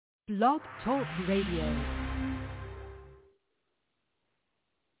Blog Talk Radio.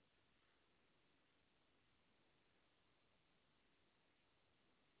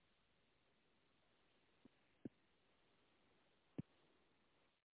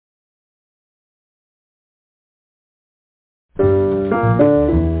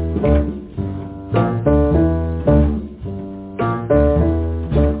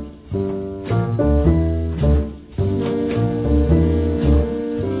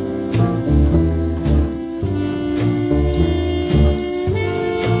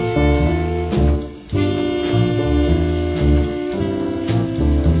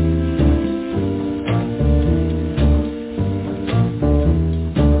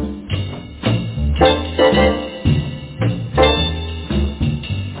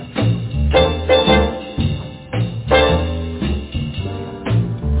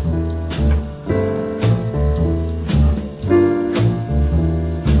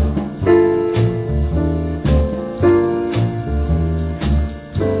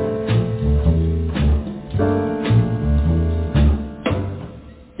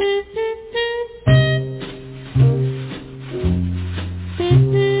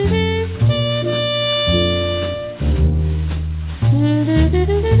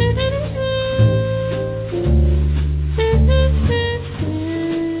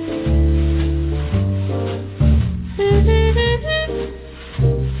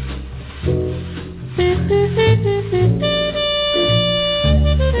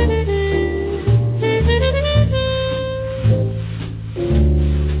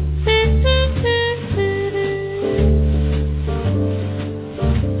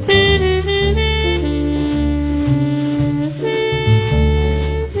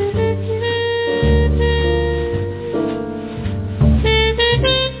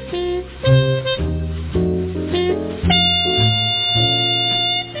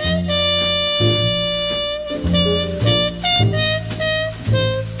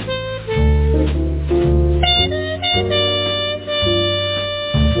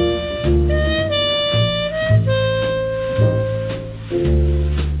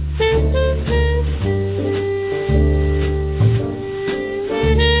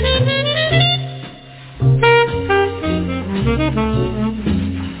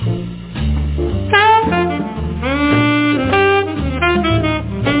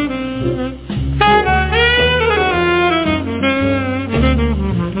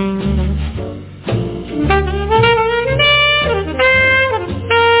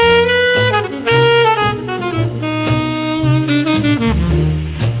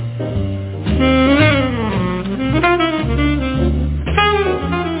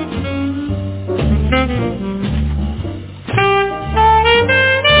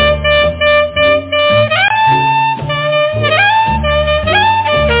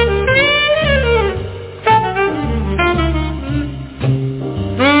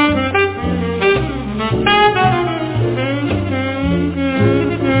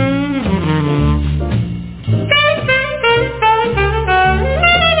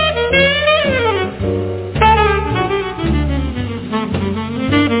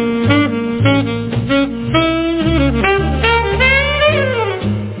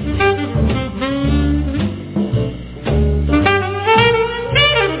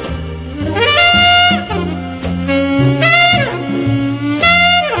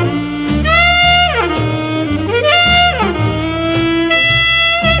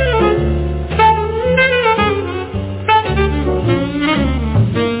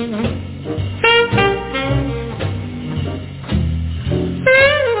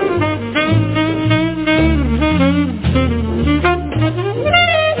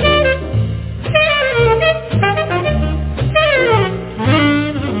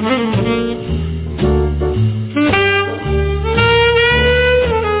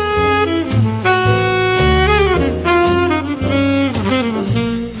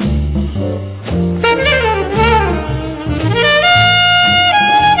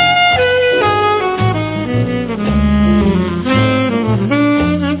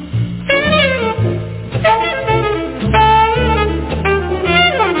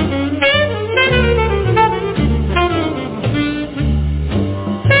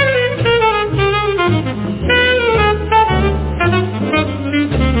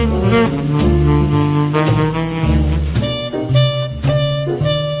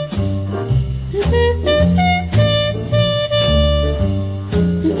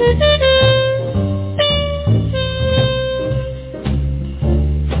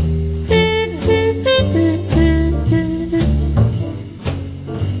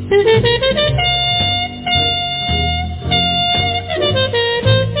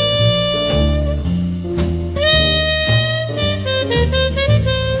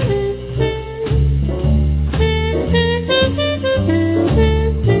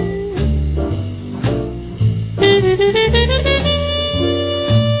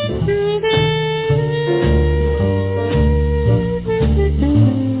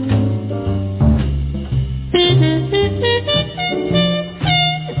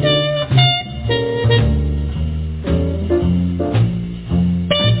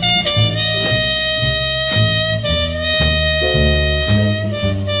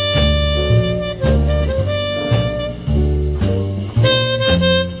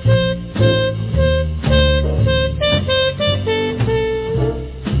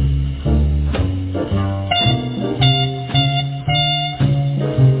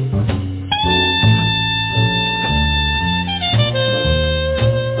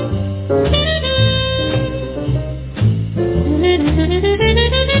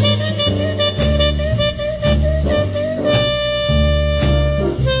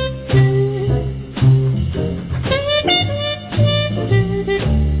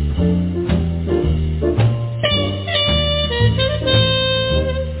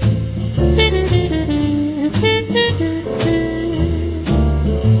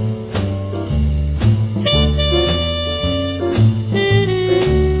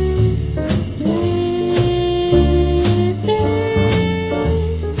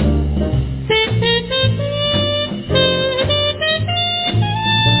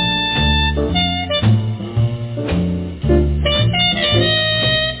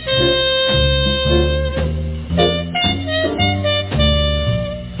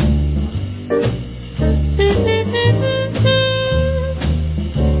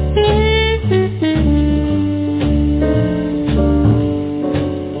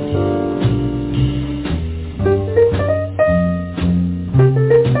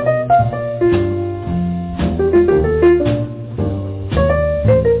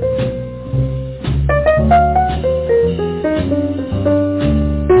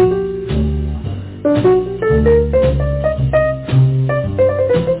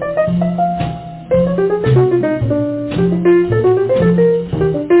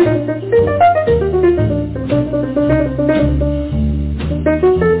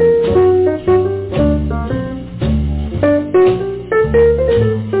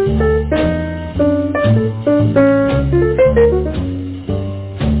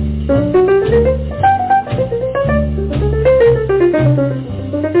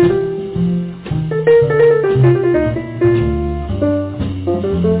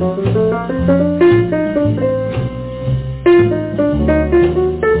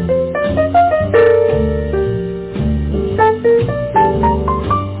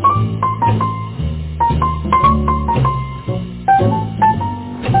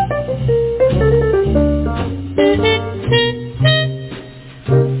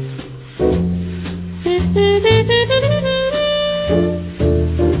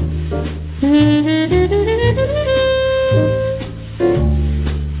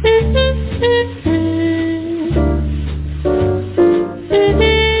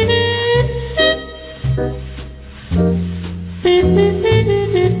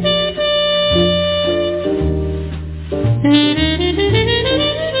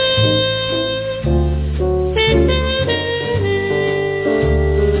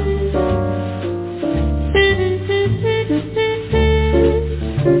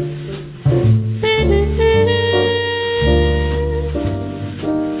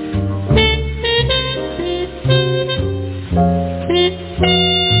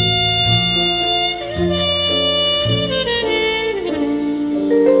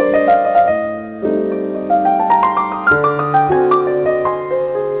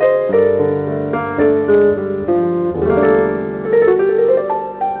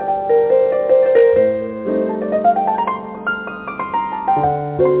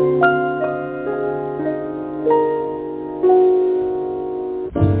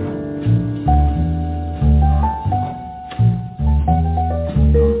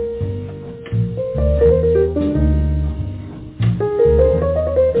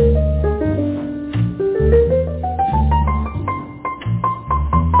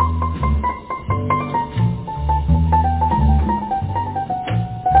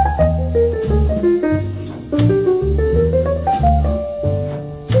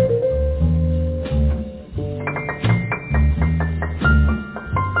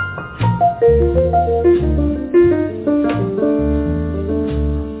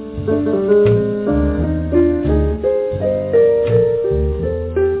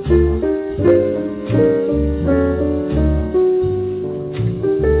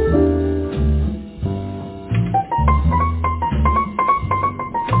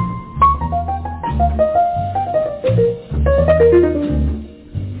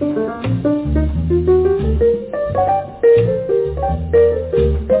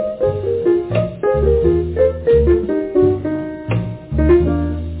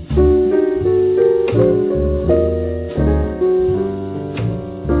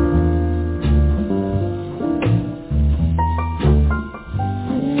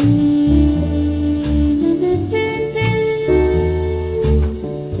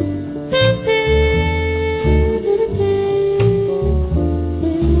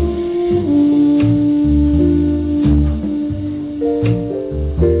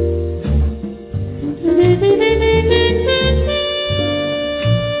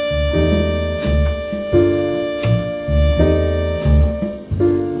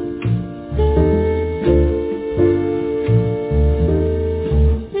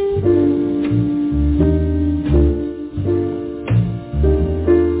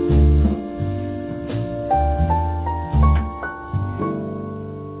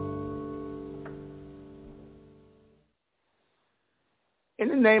 In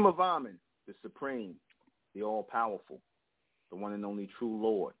the name of Amen, the Supreme, the All-Powerful, the one and only true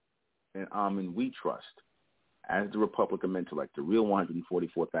Lord, in Amen we trust. As the Republic of Mentellect, the real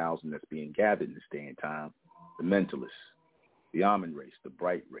 144,000 that's being gathered in this day and time, the mentalists, the Amen race, the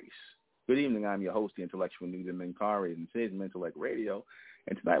bright race. Good evening, I'm your host, the intellectual NUBEN MENKARAYZZ, and this is MENTELLECT Radio.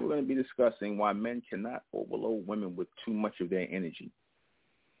 And tonight we're going to be discussing why men cannot overload women with too much of their energy.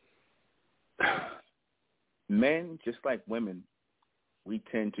 Men, just like women, we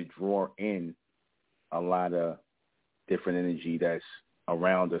tend to draw in a lot of different energy that's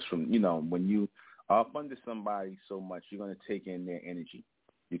around us from, when you are up under somebody so much, you're going to take in their energy.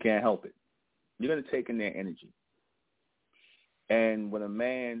 You can't help it. You're going to take in their energy. And when a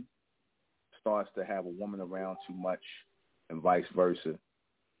man starts to have a woman around too much and vice versa,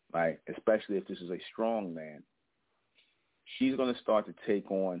 right, especially if this is a strong man, she's going to start to take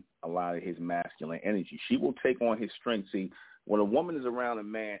on a lot of his masculine energy. She will take on his strength. See, when a woman is around a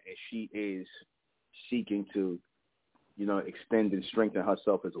man and she is seeking to, extend and strengthen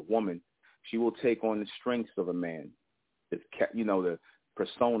herself as a woman, she will take on the strengths of a man. The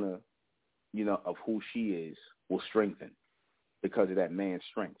persona, of who she is will strengthen because of that man's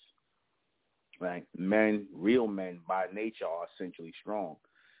strength. Right? Men, real men by nature are essentially strong.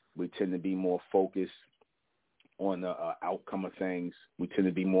 We tend to be more focused on the outcome of things. We tend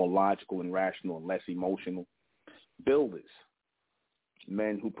to be more logical and rational and less emotional. Builders,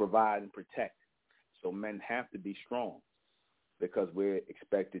 men who provide and protect. So men have to be strong because we're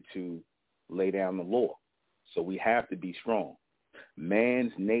expected to lay down the law. So we have to be strong.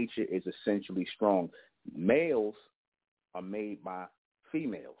 Man's nature is essentially strong. Males are made by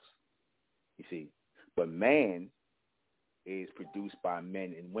females, you see. But man is produced by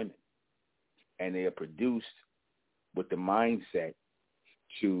men and women. And they are produced with the mindset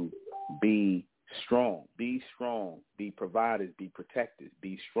to be strong, be providers, be protectors,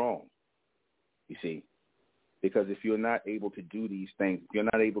 be strong, you see. Because if you're not able to do these things, if you're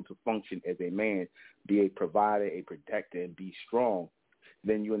not able to function as a man, be a provider, a protector, and be strong,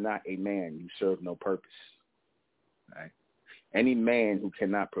 then you're not a man. You serve no purpose. Right? Any man who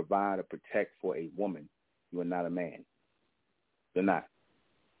cannot provide or protect for a woman, you are not a man. You're not.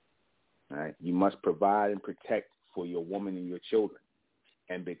 All right? You must provide and protect for your woman and your children.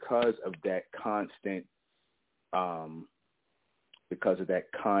 And because of that constant,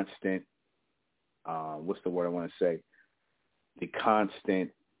 what's the word I want to say? The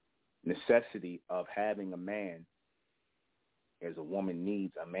constant necessity of having a man, as a woman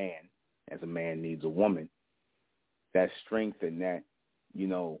needs a man, as a man needs a woman, that strength and that,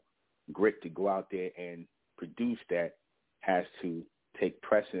 grit to go out there and produce that has to take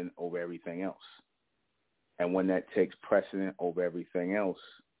precedent over everything else. And when that takes precedent over everything else,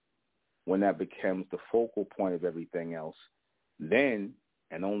 when that becomes the focal point of everything else, then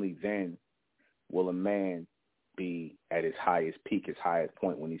and only then will a man be at his highest peak, his highest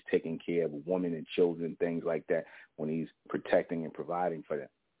point, when he's taking care of a woman and children, things like that, when he's protecting and providing for them.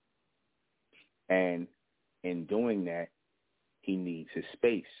 And in doing that, he needs his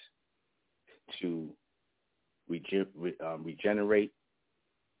space to regenerate,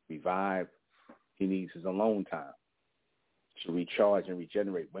 revive. He needs his alone time to recharge and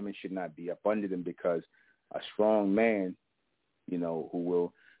regenerate. Women should not be up under them, because a strong man, who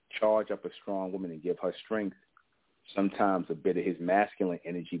will charge up a strong woman and give her strength, sometimes a bit of his masculine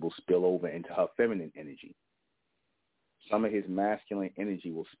energy will spill over into her feminine energy. Some of his masculine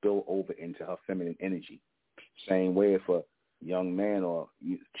energy will spill over into her feminine energy. Same way if a young man or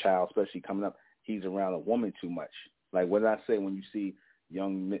child, especially coming up, he's around a woman too much. Like what did I say, when you see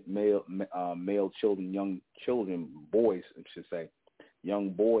young male children, young children, boys, I should say, young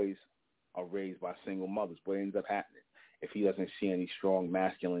boys are raised by single mothers. What ends up happening? If he doesn't see any strong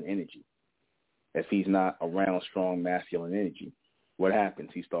masculine energy, if he's not around strong masculine energy, what happens?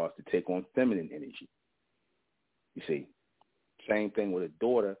 He starts to take on feminine energy. You see, same thing with a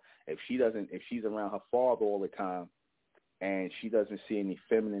daughter. If she's around her father all the time and she doesn't see any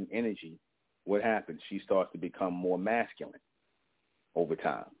feminine energy, what happens? She starts to become more masculine over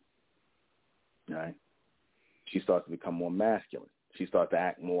time. All right? She starts to become more masculine. She starts to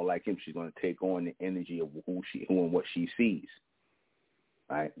act more like him. She's going to take on the energy of who and what she sees.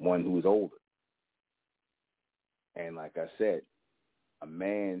 Right? One who is older. And like I said, a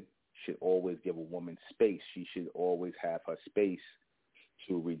man should always give a woman space. She should always have her space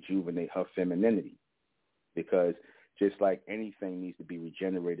to rejuvenate her femininity. Because just like anything needs to be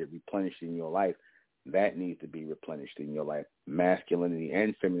regenerated, replenished in your life, that needs to be replenished in your life. Masculinity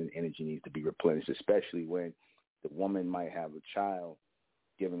and feminine energy needs to be replenished, especially when the woman might have a child,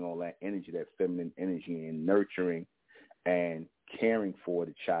 giving all that energy, that feminine energy, and nurturing and caring for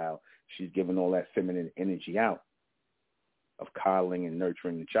the child, she's giving all that feminine energy out of coddling and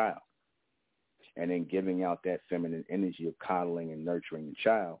nurturing the child. And then giving out that feminine energy of coddling and nurturing the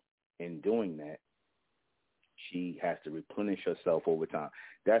child. In doing that, she has to replenish herself over time.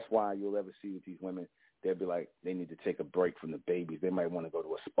 That's why you'll ever see with these women, they'll be like, they need to take a break from the babies. They might want to go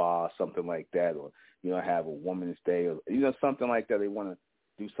to a spa, something like that, or, have a woman's day, or, something like that. They want to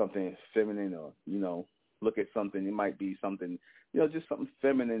do something feminine, or, look at something. It might be something, just something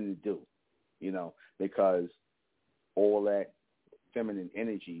feminine to do, because all that feminine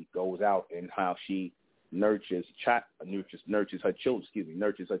energy goes out in how she nurtures her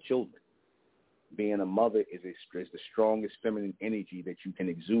children. Being a mother is the strongest feminine energy that you can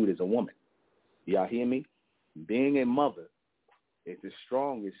exude as a woman. Y'all hear me? Being a mother is the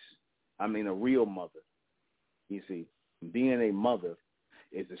strongest, a real mother. You see, being a mother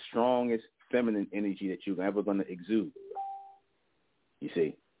is the strongest feminine energy that you're ever going to exude. You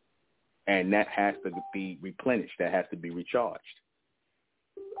see? And that has to be replenished. That has to be recharged.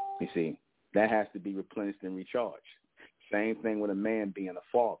 You see? That has to be replenished and recharged. Same thing with a man being a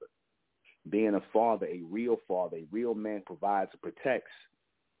father. Being a father, a real man provides and protects.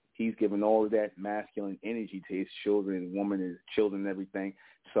 He's giving all of that masculine energy to his children, his woman, his children, and everything.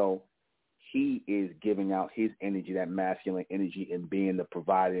 So he is giving out his energy, that masculine energy, and being the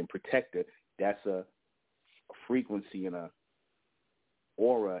provider and protector. That's a frequency and a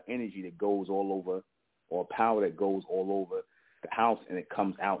aura energy that goes all over, or power that goes all over the house, and it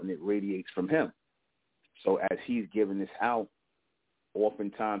comes out and it radiates from him. So as he's giving this out,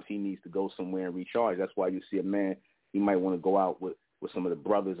 oftentimes he needs to go somewhere and recharge. That's why you see a man, he might want to go out with some of the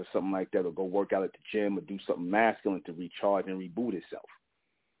brothers or something like that, or go work out at the gym or do something masculine to recharge and reboot himself.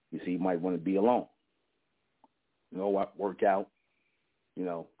 You see, he might want to be alone. Work out,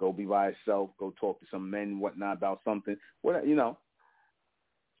 go be by himself, go talk to some men and whatnot about something,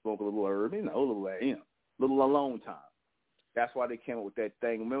 smoke a little herb, little alone time. That's why they came up with that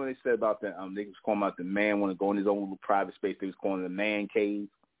thing. Remember they said about that, they was calling about the man want to go in his own little private space. They was calling it a man cave.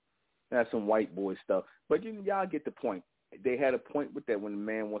 That's some white boy stuff. But y'all get the point. They had a point with that. When the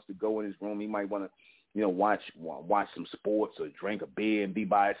man wants to go in his room, he might want to, watch some sports or drink a beer and be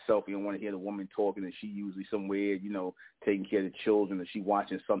by himself. You don't want to hear the woman talking, and she usually somewhere, taking care of the children, or she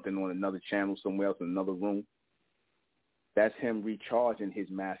watching something on another channel somewhere else in another room. That's him recharging his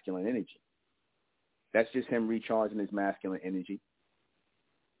masculine energy. That's just him recharging his masculine energy.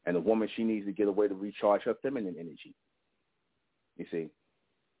 And the woman, she needs to get away to recharge her feminine energy. You see?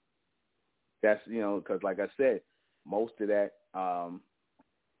 That's, because like I said, most of that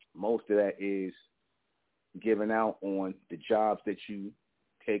is given out on the jobs that you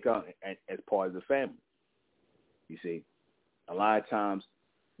take on as part of the family. You see? A lot of times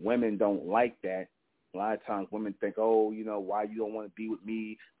women don't like that. A lot of times women think, why you don't want to be with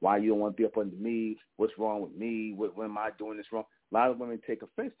me? Why you don't want to be up under me? What's wrong with me? What am I doing this wrong? A lot of women take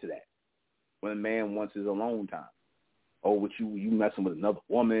offense to that when a man wants his alone time. Oh, what you messing with another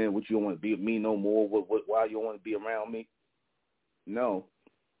woman? What you don't want to be with me no more? Why you don't want to be around me? No.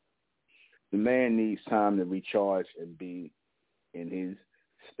 The man needs time to recharge and be in his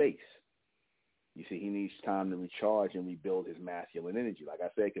space. You see, he needs time to recharge and rebuild his masculine energy. Like I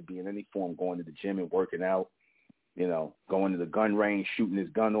said, it could be in any form, going to the gym and working out, going to the gun range, shooting his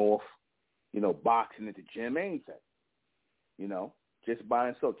gun off, boxing at the gym, anything, just by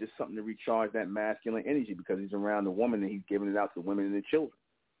himself, just something to recharge that masculine energy, because he's around the woman and he's giving it out to the women and the children.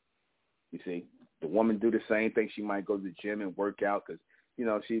 You see, the woman do the same thing. She might go to the gym and work out because,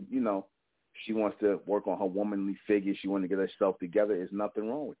 she wants to work on her womanly figure. She wants to get herself together. There's nothing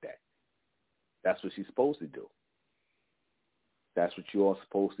wrong with that. That's what she's supposed to do. That's what you are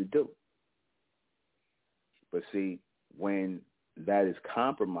supposed to do. But see, when that is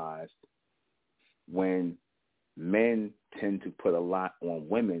compromised, when men tend to put a lot on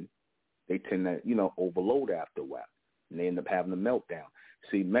women, they tend to, overload after a while, and they end up having a meltdown.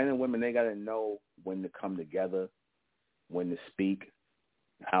 See, men and women, they got to know when to come together, when to speak,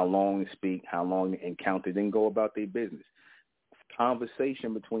 how long to speak, how long to encounter, then go about their business.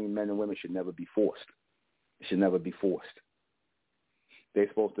 Conversation between men and women should never be forced. It should never be forced. They're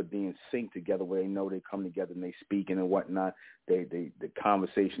supposed to be in sync together, where they know they come together and they speaking and whatnot. The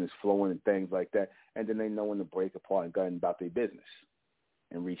conversation is flowing and things like that, and then they know when to break apart and go about their business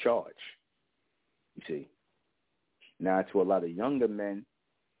and recharge. You see. Now, to a lot of younger men,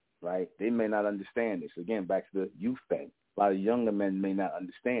 right, they may not understand this. Again, back to the youth thing. A lot of younger men may not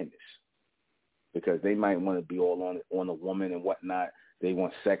understand this, because they might want to be all on a woman and whatnot. They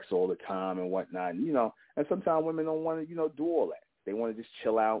want sex all the time and whatnot. And sometimes women don't want to, do all that. They want to just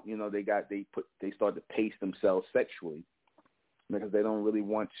chill out. They start to pace themselves sexually, because they don't really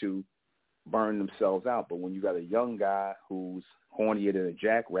want to burn themselves out. But when you got a young guy who's hornier than a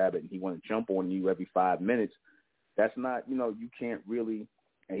jackrabbit and he want to jump on you every 5 minutes, that's not, you can't really,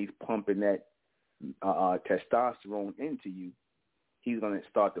 and he's pumping that testosterone into you, he's going to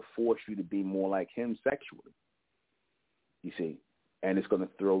start to force you to be more like him sexually, you see. And it's going to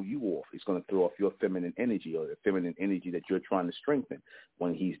throw you off. It's going to throw off your feminine energy, or the feminine energy that you're trying to strengthen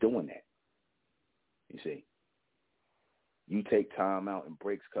when he's doing that, you see. You take time out and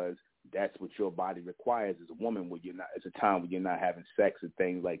breaks because that's what your body requires as a woman. When you're not, it's a time when you're not having sex and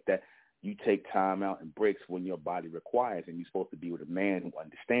things like that. You take time out and breaks when your body requires, and you're supposed to be with a man who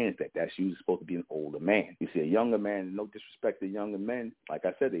understands that. That's usually supposed to be an older man. You see, a younger man, no disrespect to younger men, like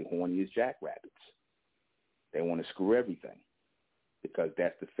I said, they horny as jackrabbits. They want to screw everything because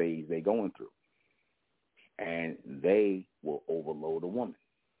that's the phase they're going through. And they will overload a woman.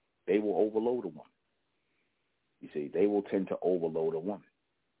 They will overload a woman. You see, they will tend to overload a woman.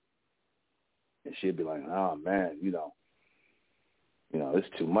 And she'll be like, oh, man,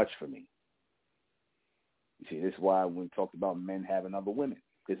 it's too much for me. You see, this is why when we talked about men having other women,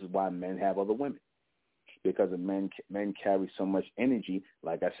 this is why men have other women. Because of men carry so much energy.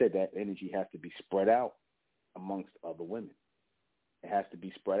 Like I said, that energy has to be spread out amongst other women. It has to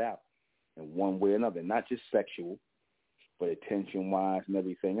be spread out in one way or another, not just sexual, but attention-wise and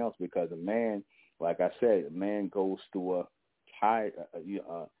everything else. Because a man, like I said, a man goes through a high,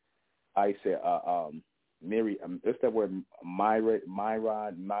 what's that word?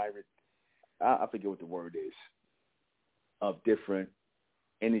 I forget what the word is, of different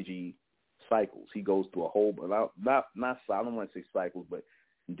energy cycles. He goes through a whole, I don't want to say cycles, but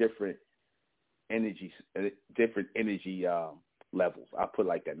different energy levels. I put it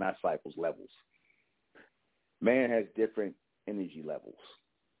like that, not cycles, levels. Man has different energy levels.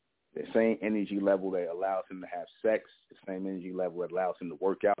 The same energy level that allows him to have sex, the same energy level that allows him to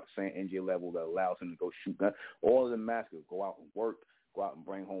work out, the same energy level that allows him to go shoot guns. All of the masculine, go out and work, go out and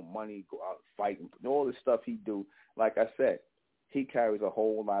bring home money, go out and fight, and all the stuff he do. Like I said, he carries a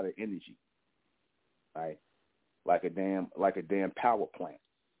whole lot of energy, right? Like a damn power plant.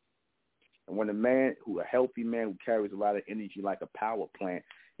 And when a healthy man who carries a lot of energy like a power plant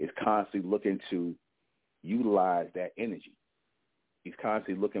is constantly looking to utilize that energy, he's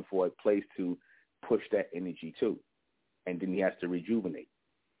constantly looking for a place to push that energy to, and then he has to rejuvenate.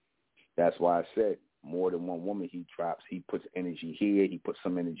 That's why I said more than one woman he drops. He puts energy here, he puts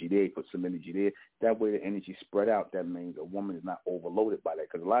some energy there, he puts some energy there. That way the energy spread out. That means a woman is not overloaded by that.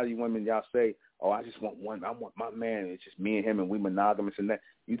 Because a lot of you women, y'all say, oh, I just want one. I want my man. It's just me and him and we monogamous and that.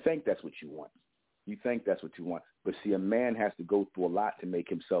 You think that's what you want. You think that's what you want. But see, a man has to go through a lot to make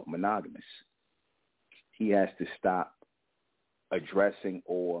himself monogamous. He has to stop addressing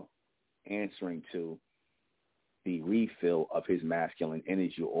or answering to the refill of his masculine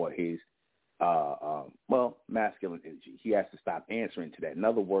energy or his masculine energy. He has to stop answering to that. In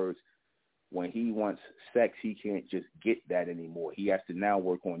other words, when he wants sex, he can't just get that anymore. He has to now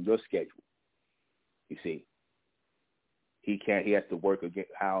work on your schedule. You see, he has to work again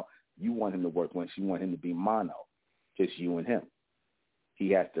how you want him to work. Once you want him to be mono, just you and him, he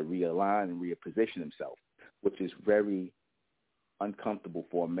has to realign and reposition himself, which is very uncomfortable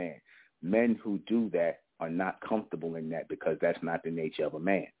for a man. Men who do that are not comfortable in that because that's not the nature of a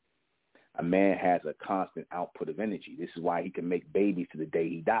man. A man has a constant output of energy. This is why he can make babies to the day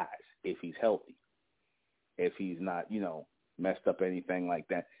he dies if he's healthy. If he's not, messed up or anything like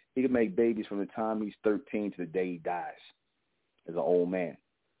that, he can make babies from the time he's 13 to the day he dies as an old man.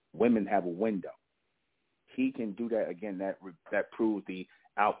 Women have a window. He can do that again. That proves the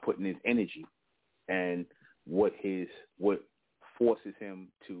output in his energy and what forces him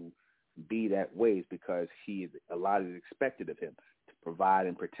to be that way is because a lot is expected of him to provide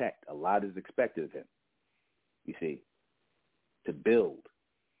and protect. A lot is expected of him, you see, to build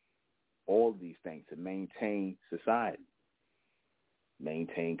all of these things, to maintain society,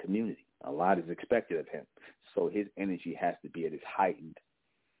 maintain community. A lot is expected of him. So his energy has to be at its heightened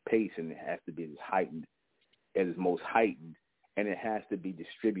pace, and it has to be at its most heightened, and it has to be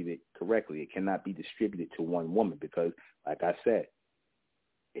distributed correctly. It cannot be distributed to one woman because, like I said,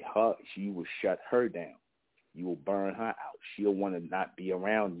 you will shut her down. You will burn her out. She'll want to not be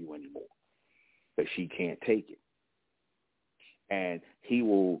around you anymore because she can't take it. And he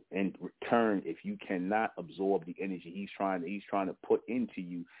will, in return, if you cannot absorb the energy he's trying to put into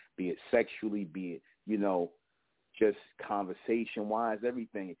you, be it sexually, be it, just conversation-wise,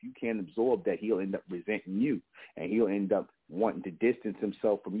 everything. If you can't absorb that, he'll end up resenting you, and he'll end up wanting to distance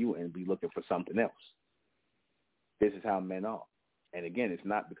himself from you and be looking for something else. This is how men are. And again, it's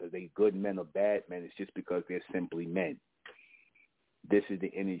not because they're good men or bad men. It's just because they're simply men. this is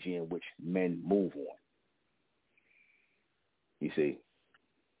the energy in which men move on. You see?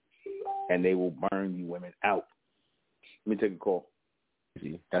 And they will burn you women out. Let me take a call.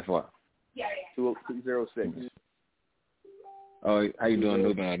 That's what. 206. Oh, how you doing,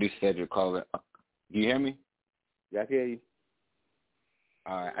 Nuben? This is Cedric calling. Do you hear me? Yeah, I can hear you.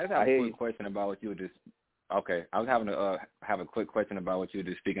 All right. I just have a quick question about what you were just. Okay, I was having to have a quick question about what you were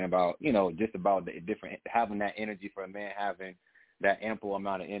just speaking about. You know, just about the different having that energy for a man, having that ample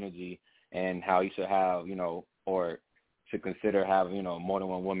amount of energy, and how you should have, you know, or should consider having, you know, more than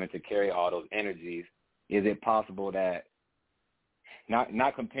one woman to carry all those energies. Is it possible that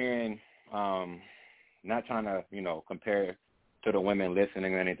not comparing, not trying to, you know, compare to the women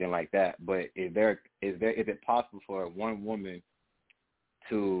listening or anything like that, but is it possible for one woman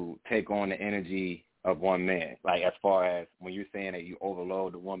to take on the energy of one man? Like, as far as when you're saying that you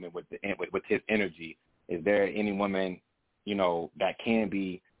overload the woman with his energy, is there any woman, you know, that can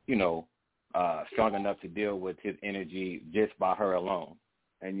be, you know, strong enough to deal with his energy just by her alone?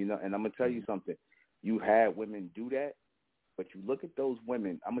 And, you know, and I'm going to tell you something. You had women do that, but you look at those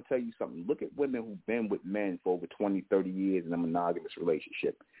women. I'm going to tell you something. Look at women who've been with men for over 20, 30 years in a monogamous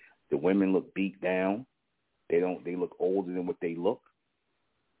relationship. The women look beat down. They look older than what they look.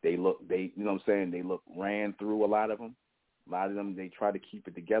 You know what I'm saying? They look ran through, a lot of them. A lot of them, they try to keep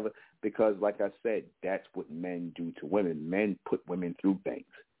it together because, like I said, that's what men do to women. Men put women through things.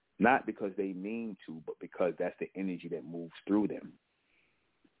 Not because they mean to, but because that's the energy that moves through them.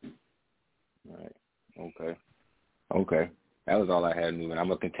 All right. Okay. That was all I had, Nuben. I'm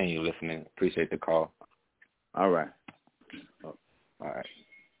going to continue listening. Appreciate the call. All right. All right.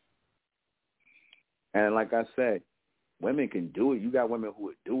 And like I said, women can do it. You got women who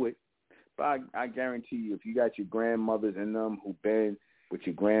would do it. But I guarantee you, if you got your grandmothers in them who've been with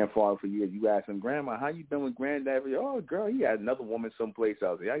your grandfather for years, you ask them, Grandma, how you been with Granddad? Oh, girl, he had another woman someplace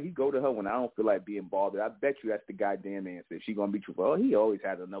else. Yeah, he go to her when I don't feel like being bothered. I bet you that's the goddamn answer. She going to be truthful. Oh, he always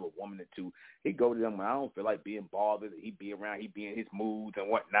had another woman or two. He go to them when I don't feel like being bothered. He be around. He be in his moods and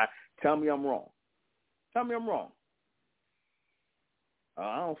whatnot. Tell me I'm wrong.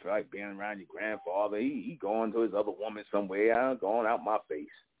 I don't feel like being around your grandfather. He going to his other woman somewhere. I'm going out my face.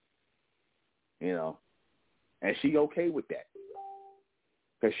 You know. And she okay with that.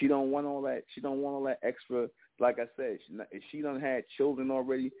 Because she don't want all that. She don't want all that extra. Like I said, if she done had children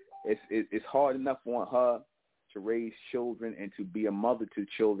already, it's hard enough on her to raise children and to be a mother to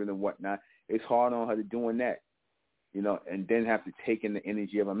children and whatnot. It's hard on her to doing that, you know, and then have to take in the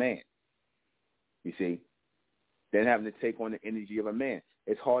energy of a man. You see, then having to take on the energy of a man.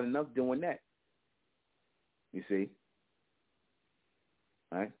 It's hard enough doing that. You see,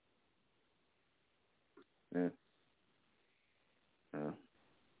 right? Yeah.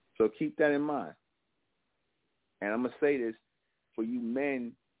 So keep that in mind. And I'm gonna say this for you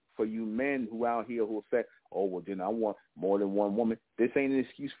men who out here who say, oh, well, then I want more than one woman. This ain't an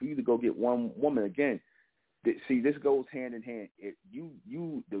excuse for you to go get one woman. Again, see, this goes hand in hand. If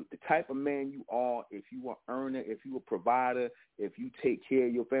the type of man you are, if you are earner, if you a provider, if you take care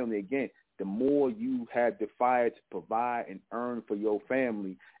of your family, again, the more you have the fire to provide and earn for your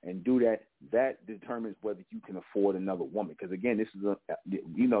family and do that, that determines whether you can afford another woman. Because, again, this is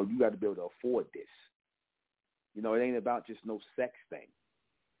you got to be able to afford this. You know, it ain't about just no sex thing.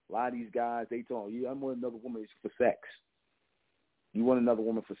 A lot of these guys, they talk, I want another woman for sex. You want another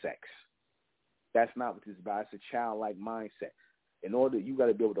woman for sex. That's not what this is about. It's a childlike mindset. In order, you got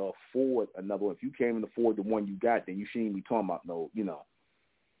to be able to afford another one. If you can't even afford the one you got, then you shouldn't even be talking about no, you know.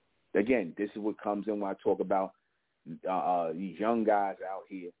 Again, this is what comes in when I talk about these young guys out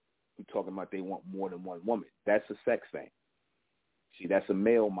here who talking about they want more than one woman. That's a sex thing. See, that's a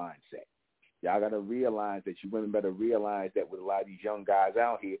male mindset. Y'all got to realize that you women better realize that with a lot of these young guys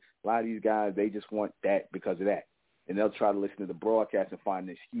out here, a lot of these guys, they just want that because of that. And they'll try to listen to the broadcast and find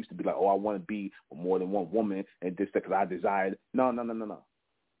an excuse to be like, oh, I want to be with more than one woman and this because I desire it. No.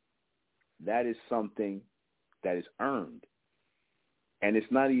 That is something that is earned. And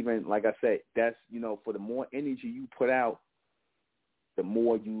it's not even, like I said, that's, you know, for the more energy you put out, the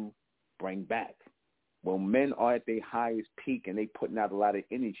more you bring back. When men are at their highest peak and they putting out a lot of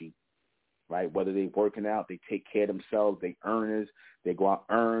energy, right, whether they working out, they take care of themselves, they earners, they go out,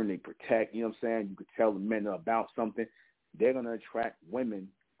 earn, they protect, you know what I'm saying? You could tell the men about something. They're going to attract women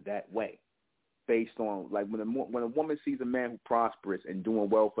that way. Based on, like, when a woman sees a man who prosperous and doing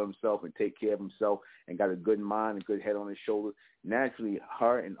well for himself and take care of himself and got a good mind and good head on his shoulders, naturally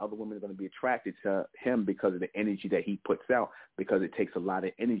her and other women are going to be attracted to him because of the energy that he puts out, because it takes a lot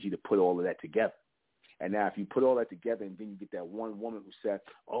of energy to put all of that together. And now if you put all that together and then you get that one woman who said,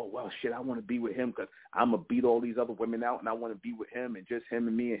 oh, well, shit, I want to be with him because I'm going to beat all these other women out and I want to be with him and just him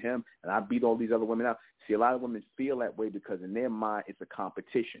and me and him and I beat all these other women out. See, a lot of women feel that way because in their mind it's a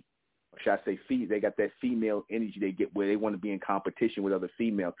competition. Or should I say they got that female energy they get where they want to be in competition with other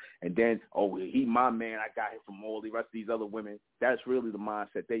females. And then, oh, he my man, I got him from all the rest of these other women. That's really the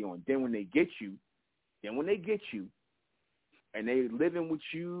mindset they on. Then when they get you, and they living with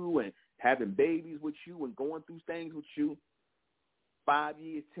you and having babies with you and going through things with you, 5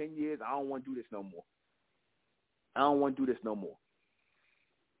 years, 10 years, I don't want to do this no more.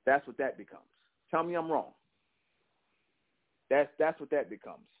 That's what that becomes. Tell me I'm wrong. That's what that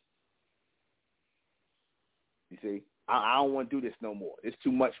becomes. You see, I don't want to do this no more. It's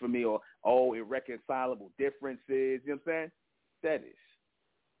too much for me, or, oh, irreconcilable differences. You know what I'm saying? That is.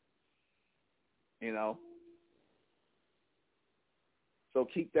 You know? So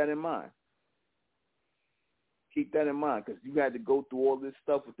keep that in mind. Keep that in mind, because you had to go through all this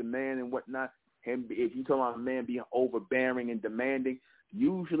stuff with the man and whatnot. Him, if you talk about a man being overbearing and demanding,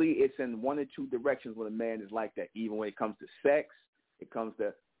 usually it's in one or two directions when a man is like that. Even when it comes to sex, it comes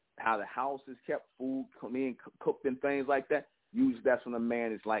to how the house is kept, food being cooked and things like that. Usually that's when a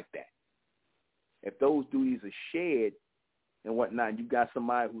man is like that. If those duties are shared and whatnot, you got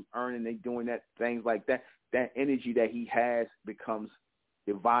somebody who's earning, they doing that, things like that, that energy that he has becomes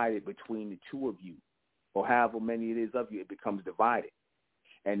divided between the two of you, or however many it is of you, it becomes divided.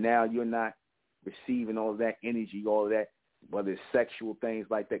 And now you're not receiving all of that energy, all of that, whether it's sexual things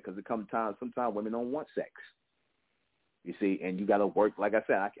like that, because it comes times, sometimes women don't want sex. You see, and you got to work, like I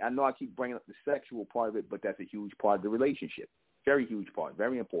said, I know I keep bringing up the sexual part of it, but that's a huge part of the relationship. Very huge part,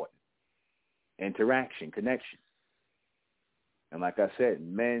 very important. Interaction, connection. And like I said,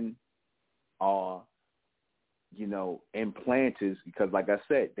 men are, implanters because, like I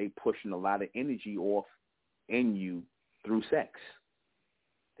said, they pushing a lot of energy off in you through sex.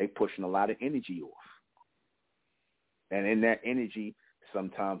 They pushing a lot of energy off. And in that energy,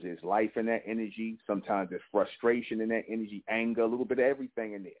 sometimes there's life in that energy. Sometimes there's frustration in that energy, anger, a little bit of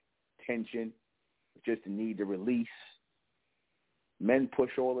everything in there. Tension, just the need to release. Men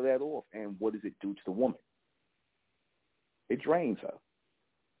push all of that off. And what does it do to the woman? It drains her.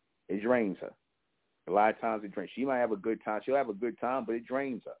 It drains her. A lot of times it drains. She might have a good time. She'll have a good time, but it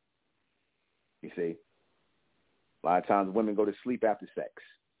drains her. You see? A lot of times women go to sleep after sex.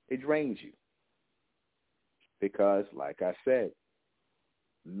 It drains you. Because, like I said,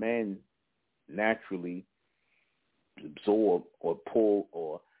 men naturally absorb or pull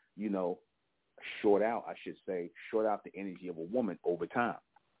or, short out the energy of a woman over time.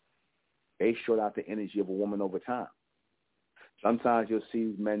 They short out the energy of a woman over time. Sometimes you'll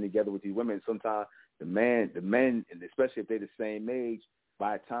see men together with these women. Sometimes the men, and especially if they're the same age,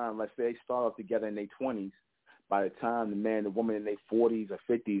 by the time, let's say they start off together in their 20s, by the time the man and the woman in their 40s or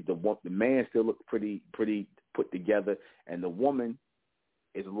 50s, the man still looks pretty put together, and the woman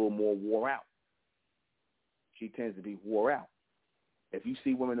is a little more wore out. She tends to be wore out. If you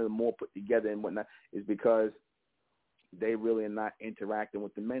see women that are more put together and whatnot, it's because they really are not interacting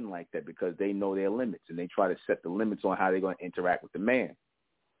with the men like that, because they know their limits, and they try to set the limits on how they're going to interact with the man.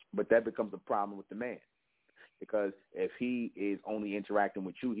 But that becomes a problem with the man, because if he is only interacting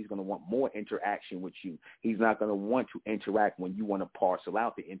with you, he's going to want more interaction with you. He's not going to want to interact when you want to parcel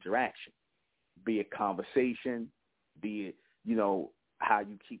out the interaction, be it conversation, be it, how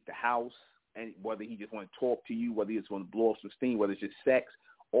you keep the house, and whether he just want to talk to you, whether he just want to blow off some steam, whether it's just sex.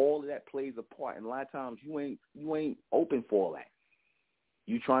 All of that plays a part, and a lot of times you ain't open for all that.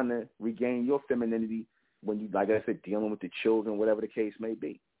 You trying to regain your femininity when you, like I said, dealing with the children, whatever the case may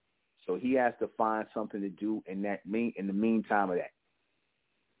be. So he has to find something to do in the meantime of that.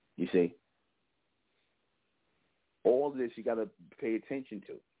 You see, all of this you got to pay attention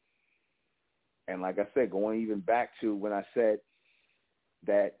to. And like I said, going even back to when I said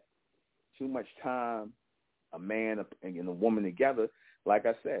that too much time, a man and a woman together, like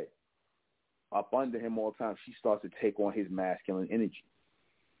I said, up under him all the time, she starts to take on his masculine energy.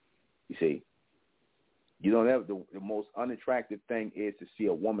 You see, you don't have the most unattractive thing is to see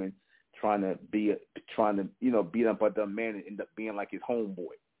a woman trying to beat up on the man and end up being like his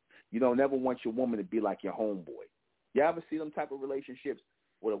homeboy. You don't ever want your woman to be like your homeboy. You ever see them type of relationships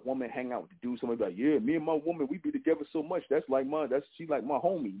where a woman hang out with the dude, somebody like, yeah, me and my woman, we be together so much. She's like my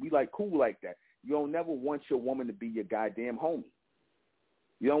homie. We like cool like that. You don't never want your woman to be your goddamn homie.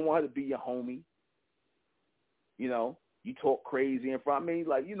 You don't want her to be your homie. You talk crazy in front of me,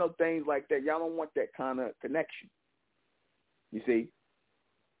 things like that. Y'all don't want that kind of connection. You see?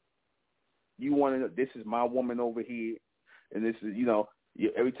 You want to know, this is my woman over here, and this is,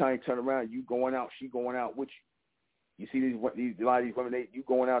 Every time you turn around, you going out, she going out with you. You see a lot of these women, you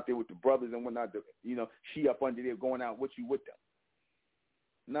going out there with the brothers and whatnot. She up under there going out with you with them.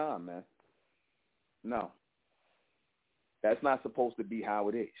 Nah, man. No. That's not supposed to be how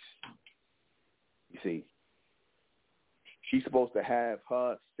it is. You see, she's supposed to have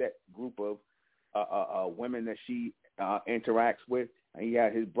her set group of women that she interacts with, and he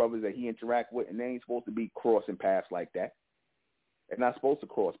had his brothers that he interacts with, and they ain't supposed to be crossing paths like that. They're not supposed to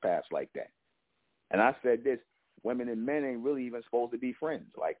cross paths like that. And I said this, women and men ain't really even supposed to be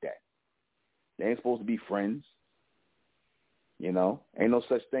friends like that. They ain't supposed to be friends. Ain't no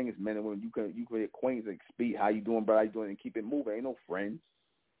such thing as men and women. You can acquaint and speak, how you doing, brother, how you doing, and keep it moving. Ain't no friends.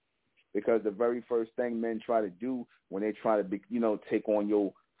 Because the very first thing men try to do when they try to take on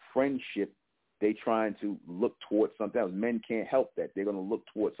your friendship, they trying to look towards something else. Men can't help that. They're going to look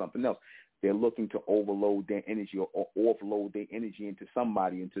towards something else. They're looking to overload their energy or offload their energy into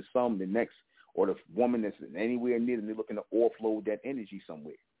somebody, the next, or the woman that's anywhere near them. They're looking to offload that energy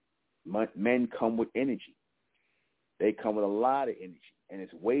somewhere. Men come with energy. They come with a lot of energy, and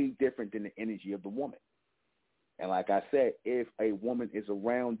it's way different than the energy of the woman. And like I said, if a woman is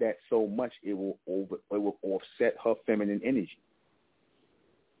around that so much, it will offset her feminine energy.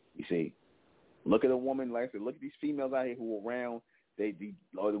 You see, look at a woman, like I said, look at these females out here who are around,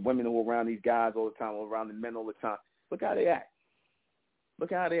 or the women who are around these guys all the time, or around the men all the time. Look how they act.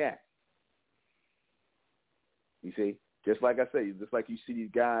 Look how they act. You see, just like I say, just like you see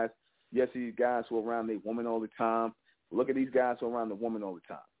these guys, you see these guys who are around their woman all the time. Look at these guys who are around the woman all the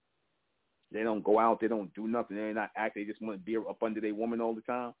time. They don't go out. They don't do nothing. They not act. They just want to be up under their woman all the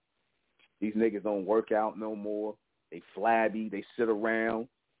time. These niggas don't work out no more. They flabby. They sit around.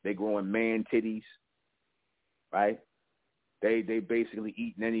 They growing man titties, right? They basically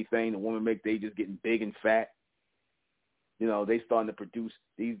eating anything the woman make. They just getting big and fat. They starting to produce.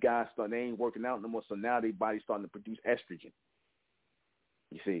 These guys they ain't working out no more. So now their body's starting to produce estrogen.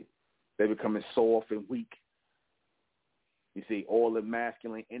 You see, they're becoming soft and weak. You see, all the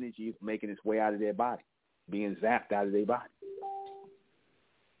masculine energy is making its way out of their body, being zapped out of their body.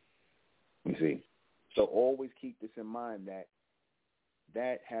 You see, so always keep this in mind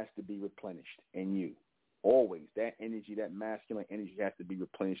that has to be replenished in you. Always, that energy, that masculine energy has to be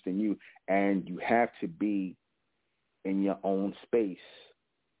replenished in you, and you have to be in your own space.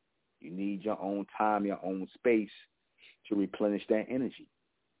 You need your own time, your own space to replenish that energy.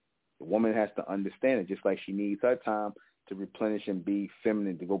 The woman has to understand it, just like she needs her time to replenish and be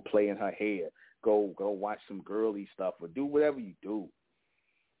feminine, to go play in her hair, go watch some girly stuff, or do whatever you do.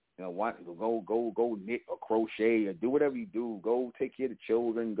 Go knit or crochet or do whatever you do. Go take care of the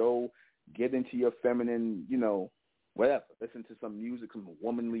children. Go get into your feminine, whatever. Listen to some music, some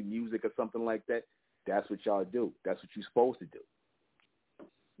womanly music or something like that. That's what y'all do. That's what you're supposed to do.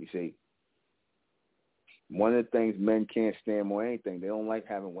 You see, one of the things men can't stand more than anything, they don't like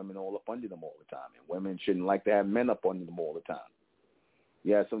having women all up under them all the time. And women shouldn't like to have men up under them all the time.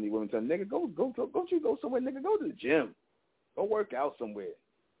 Yeah, some of these women tell them, nigga, go somewhere, nigga, go to the gym. Go work out somewhere.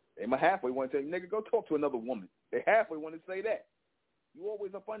 They might halfway want to tell you, nigga, go talk to another woman. They halfway want to say that. You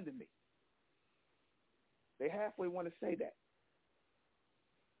always up under me. They halfway want to say that.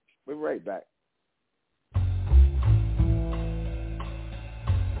 We're right back.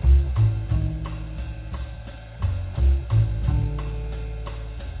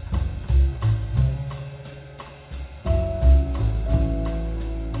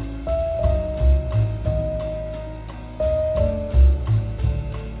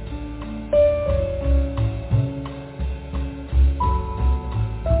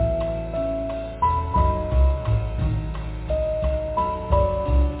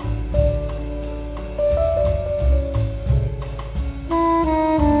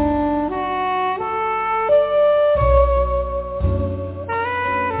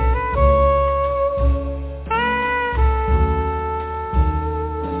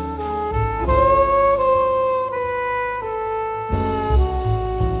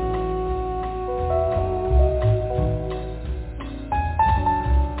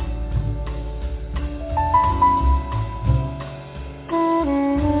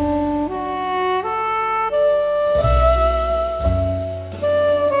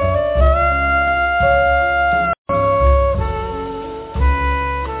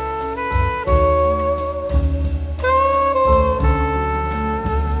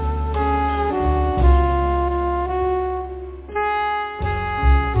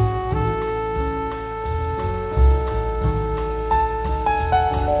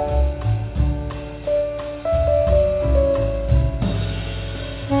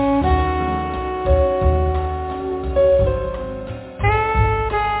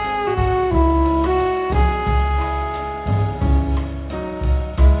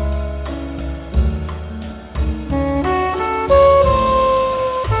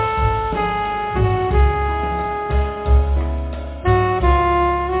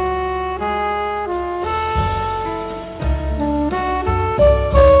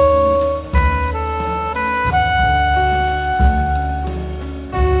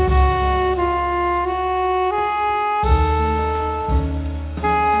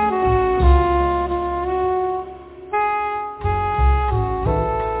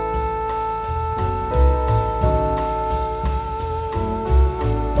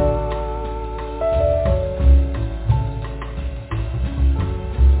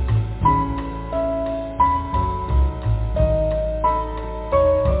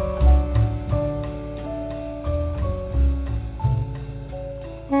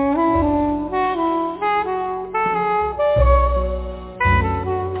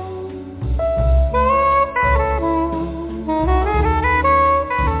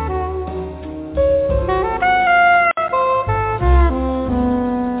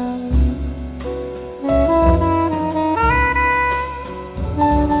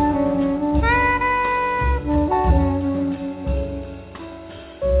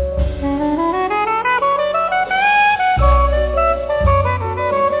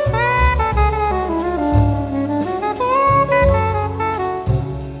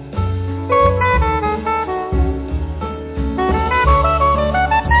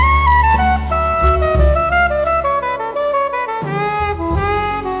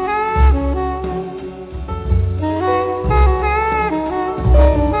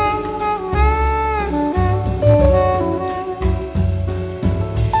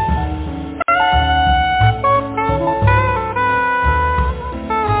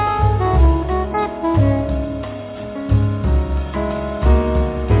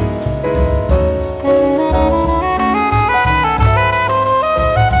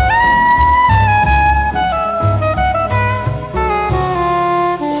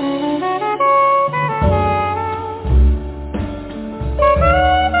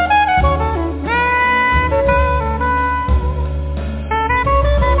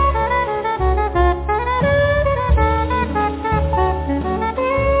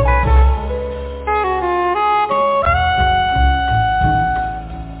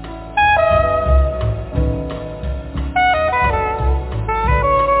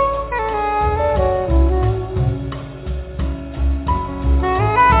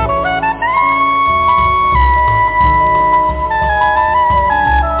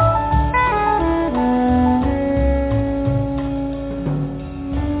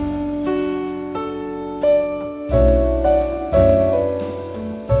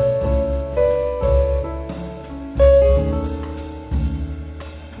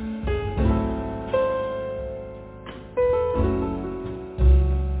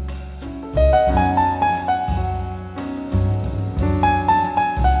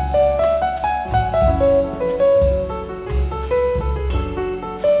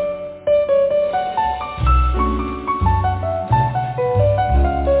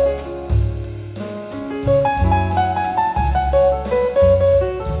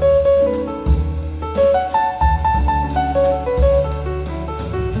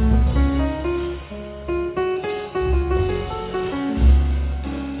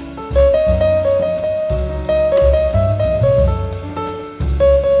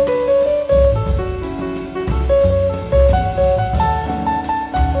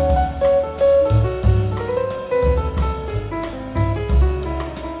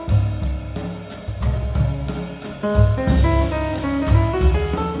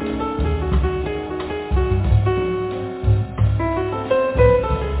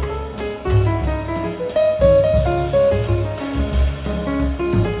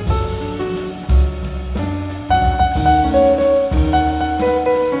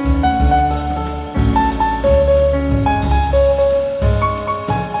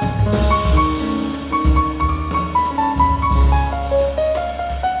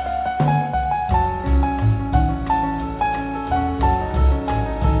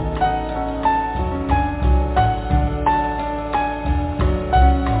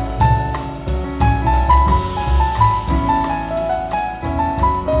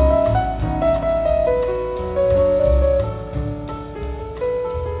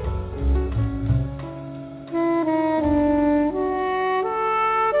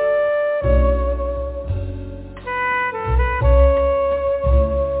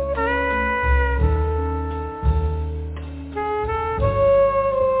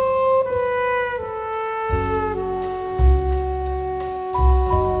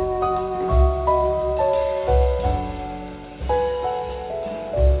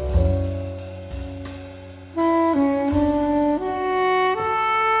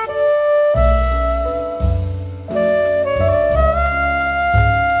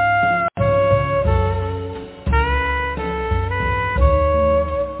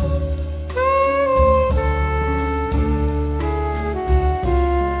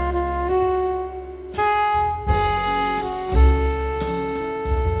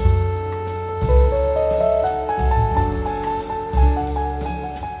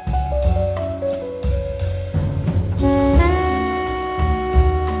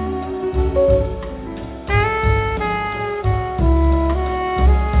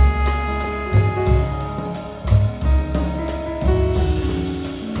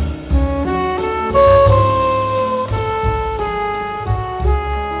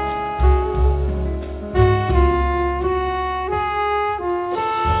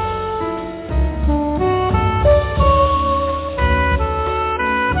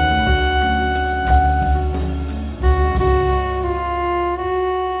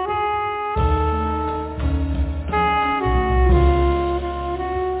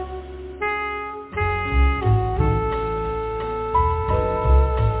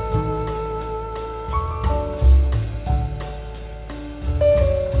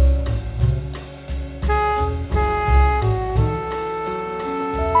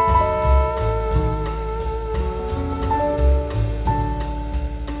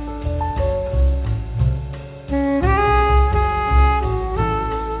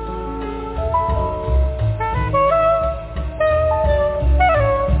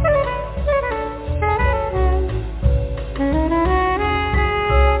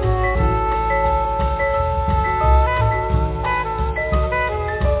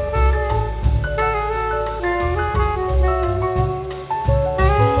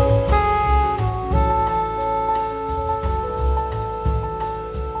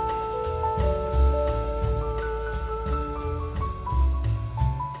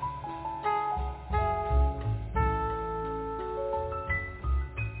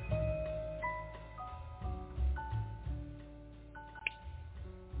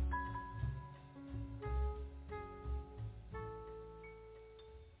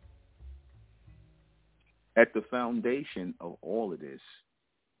 At the foundation of all of this,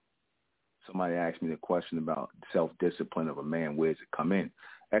 somebody asked me the question about self-discipline of a man. Where does it come in?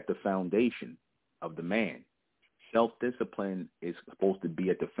 At the foundation of the man. Self-discipline is supposed to be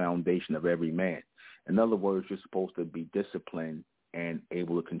at the foundation of every man. In other words, you're supposed to be disciplined and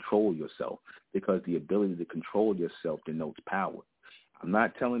able to control yourself, because the ability to control yourself denotes power. I'm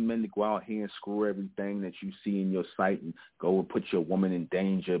not telling men to go out here and screw everything that you see in your sight and go and put your woman in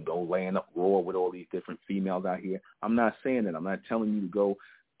danger, go laying up raw with all these different females out here. I'm not saying that. I'm not telling you to go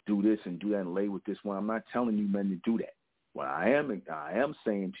do this and do that and lay with this one. I'm not telling you men to do that. What I am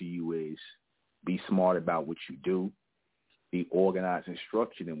saying to you is be smart about what you do, be organized and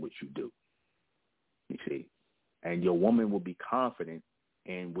structured in what you do, you see. And your woman will be confident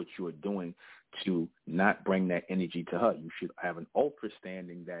in what you are doing to not bring that energy to her. You should have an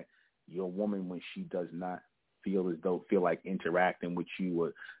understanding that your woman, when she does not feel like interacting with you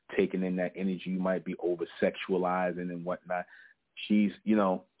or taking in that energy, you might be over-sexualizing and whatnot. She's,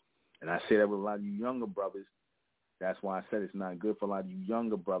 and I say that with a lot of you younger brothers. That's why I said it's not good for a lot of you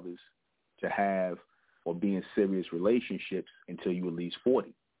younger brothers to have or be in serious relationships until you at least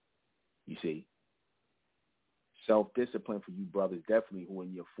 40, you see. Self-discipline for you brothers, definitely who are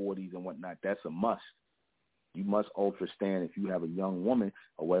in your 40s and whatnot, that's a must. You must understand if you have a young woman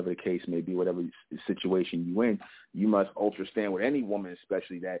or whatever the case may be, whatever situation you're in, you must understand with any woman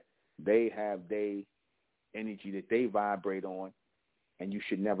especially that they have their energy that they vibrate on, and you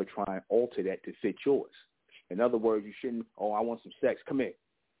should never try and alter that to fit yours. In other words, you shouldn't, I want some sex, come here.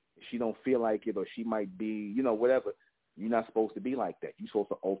 If she don't feel like it or she might be, whatever, you're not supposed to be like that. You're supposed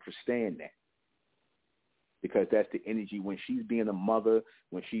to understand that. Because that's the energy when she's being a mother,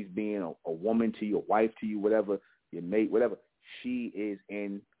 when she's being a woman to you, a wife to you, whatever, your mate, whatever. She is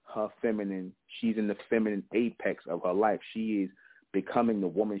in her feminine, she's in the feminine apex of her life. She is becoming the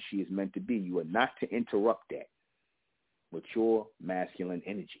woman she is meant to be. You are not to interrupt that with your masculine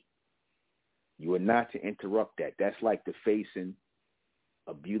energy. You are not to interrupt that. That's like defacing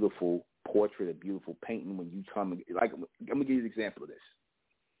a beautiful portrait, a beautiful painting when you come, like, I'm going to give you an example of this.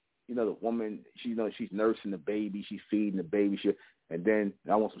 The woman, she's nursing the baby, she's feeding the baby, and then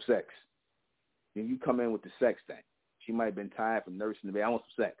I want some sex. Then you come in with the sex thing. She might have been tired from nursing the baby. I want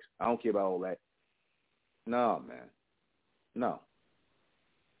some sex. I don't care about all that. No, man. No.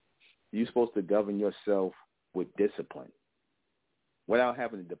 You're supposed to govern yourself with discipline without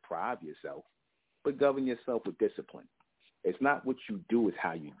having to deprive yourself, but govern yourself with discipline. It's not what you do, it's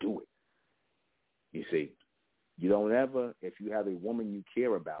how you do it. You see, you don't ever, if you have a woman you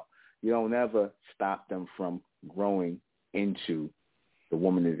care about, you don't ever stop them from growing into the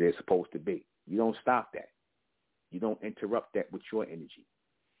woman that they're supposed to be. You don't stop that. You don't interrupt that with your energy.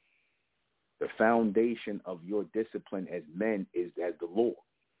 The foundation of your discipline as men is as the law.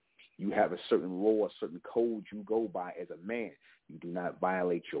 You have a certain law, a certain code you go by as a man. You do not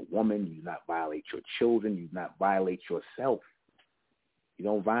violate your woman. You do not violate your children. You do not violate yourself. You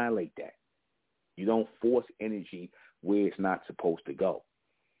don't violate that. You don't force energy where it's not supposed to go.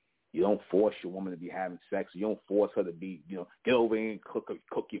 You don't force your woman to be having sex. You don't force her to be, get over here and cook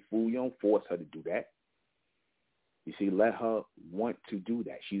your food. You don't force her to do that. You see, let her want to do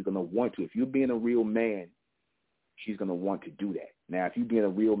that. She's going to want to. If you're being a real man, she's going to want to do that. Now, if you're being a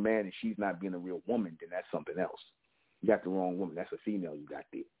real man and she's not being a real woman, then that's something else. You got the wrong woman. That's a female you got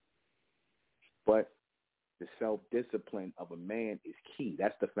there. But the self-discipline of a man is key.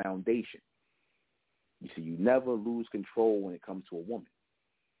 That's the foundation. You see, you never lose control when it comes to a woman.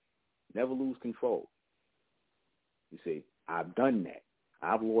 Never lose control. You see, I've done that.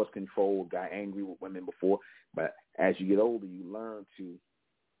 I've lost control, got angry with women before, but as you get older, you learn to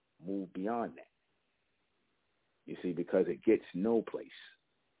move beyond that. You see, because it gets no place.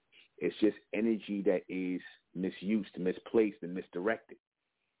 It's just energy that is misused, misplaced, and misdirected.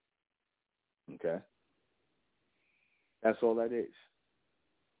 Okay? That's all that is.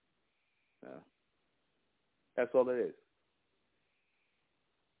 That's all it is.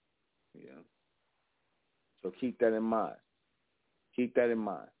 Yeah. So keep that in mind. Keep that in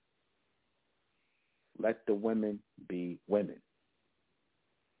mind. Let the women be women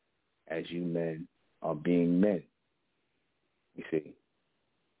as you men are being men. You see.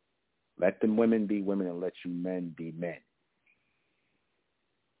 Let the women be women and let you men be men.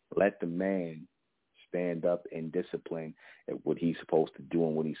 Let the man stand up in discipline at what he's supposed to do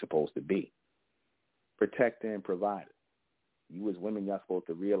and what he's supposed to be. Protector and provider. You as women, y'all supposed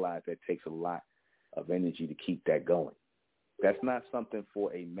to realize that takes a lot of energy to keep that going. That's not something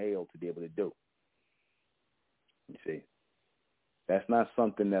for a male to be able to do. You see? That's not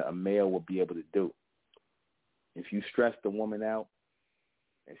something that a male will be able to do. If you stress the woman out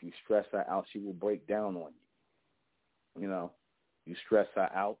If you stress her out, she will break down on you. You know, you stress her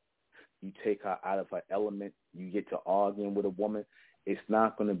out, you take her out of her element, you get to arguing with a woman, it's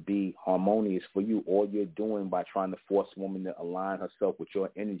not going to be harmonious for you. All you're doing by trying to force a woman to align herself with your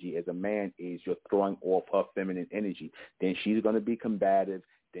energy as a man is you're throwing off her feminine energy. Then she's going to be combative,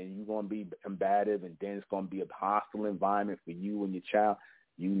 then you're going to be combative, and then it's going to be a hostile environment for you and your child.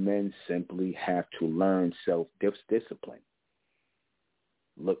 You men simply have to learn self-discipline.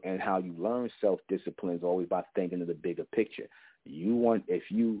 Look, and how you learn self-discipline is always by thinking of the bigger picture. If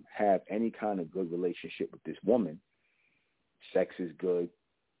you have any kind of good relationship with this woman, sex is good.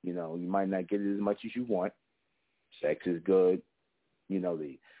 You know, you might not get it as much as you want. Sex is good. You know,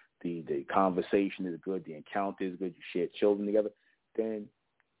 the conversation is good. The encounter is good. You share children together. Then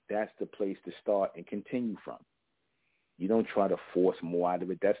that's the place to start and continue from. You don't try to force more out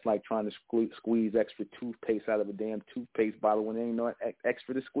of it. That's like trying to squeeze extra toothpaste out of a damn toothpaste bottle when there ain't no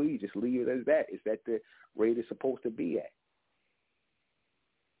extra to squeeze. Just leave it as that. It's at the rate it's supposed to be at.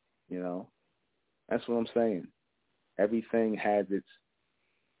 You know, that's what I'm saying. Everything has its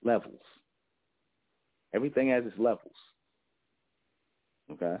levels. Everything has its levels.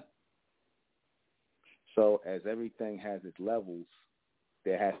 Okay? So as everything has its levels,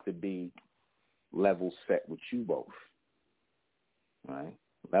 there has to be levels set with you both. Right?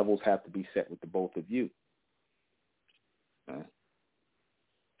 Levels have to be set with the both of you. Right?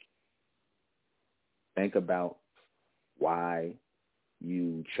 Think about why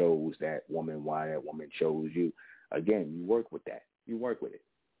you chose that woman, why that woman chose you. Again, you work with that. You work with it.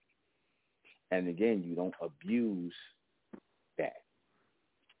 And again, you don't abuse that.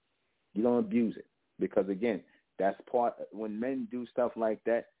 You don't abuse it. Because again, that's when men do stuff like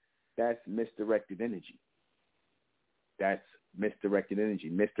that, that's misdirected energy. That's misdirected energy.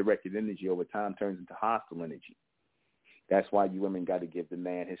 Misdirected energy over time turns into hostile energy. That's why you women got to give the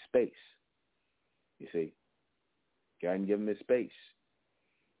man his space. You see? Got to give him his space.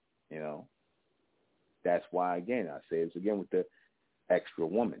 You know? That's why, again, I say this again with the extra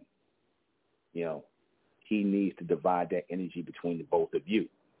woman. You know, he needs to divide that energy between the both of you.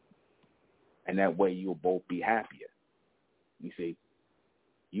 And that way you'll both be happier. You see?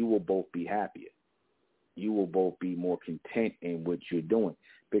 You will both be happier. You will both be more content in what you're doing.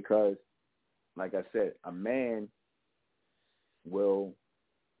 Because, like I said, a man will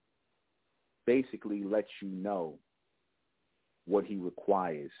basically let you know what he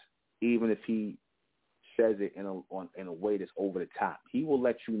requires, even if he says it in a way that's over the top. He will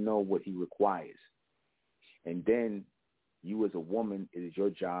let you know what he requires. And then you as a woman, it is your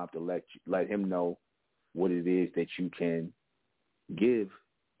job to let him know what it is that you can give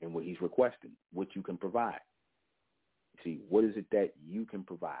and what he's requesting, what you can provide. See, what is it that you can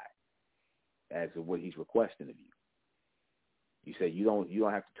provide as of what he's requesting of you? You say you don't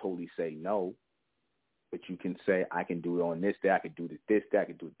have to totally say no, but you can say, I can do it on this day, I can do it this day, I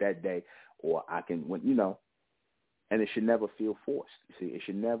can do it that day, or I can, you know, and it should never feel forced. You see, it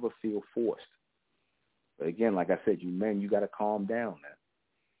should never feel forced. But again, like I said, you men, you got to calm down, man.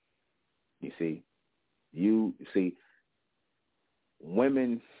 You see,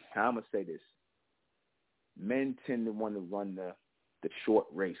 women, I'm going to say this, men tend to want to run the short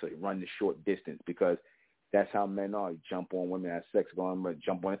race or run the short distance because that's how men are. You jump on women, have sex, go on,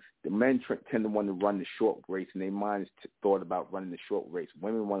 jump on. The men tend to want to run the short race, and their mind is thought about running the short race.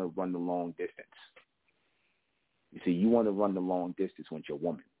 Women want to run the long distance. You see, you want to run the long distance with your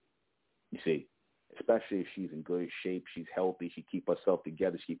woman. You see, especially if she's in good shape, she's healthy, she keep herself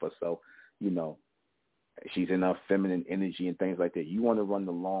together, she keep herself, you know, she's in her feminine energy and things like that. You want to run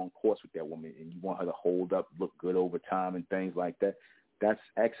the long course with that woman, and you want her to hold up, look good over time and things like that. That's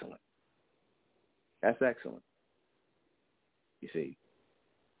excellent. That's excellent. You see,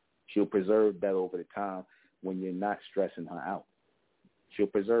 she'll preserve better over the time when you're not stressing her out. She'll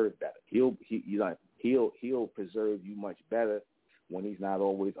preserve better. He'll preserve you much better when he's not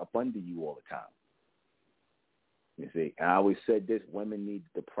always up under you all the time. You see, I always said this: women need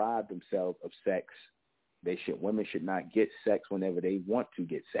to deprive themselves of sex. Women should not get sex whenever they want to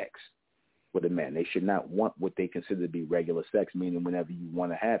get sex with a man. They should not want what they consider to be regular sex, meaning whenever you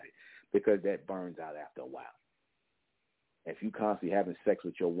want to have it, because that burns out after a while. If you constantly having sex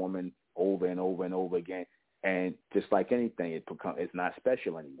with your woman over and over and over again, and just like anything, it's not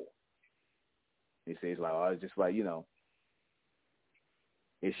special anymore. You see, it's like, oh, it's just like, you know,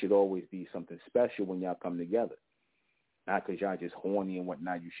 it should always be something special when y'all come together. Not because y'all just horny and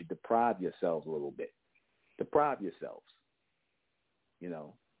whatnot. You should deprive yourselves a little bit. Deprive yourselves. You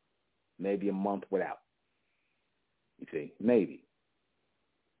know, maybe a month without. You see, maybe.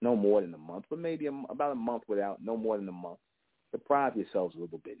 No more than a month, but maybe about a month without, no more than a month. deprive yourselves a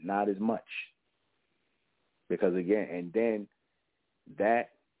little bit, not as much. Because again, and then that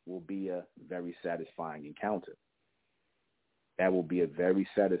will be a very satisfying encounter. That will be a very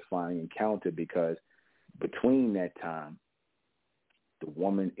satisfying encounter because between that time, the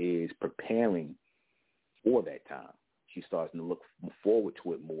woman is preparing for that time. She starts to look forward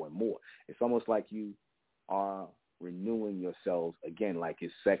to it more and more. It's almost like you are renewing yourselves again, like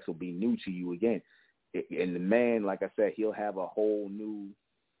his sex will be new to you again. And the man, like I said, he'll have a whole new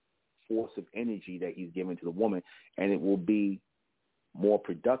force of energy that he's giving to the woman, and it will be more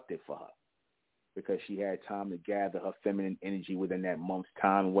productive for her because she had time to gather her feminine energy within that month's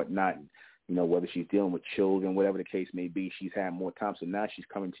time and whatnot. You know, whether she's dealing with children, whatever the case may be, she's had more time. So now she's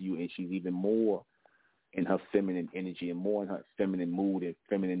coming to you and she's even more in her feminine energy and more in her feminine mood and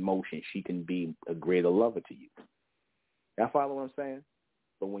feminine motion. She can be a greater lover to you. Y'all follow what I'm saying?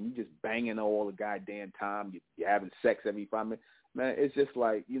 But when you just banging all the goddamn time, you're having sex every 5 minutes, man, it's just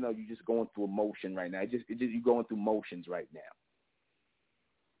like, you know, you're just going through emotion right now. You're going through motions right now.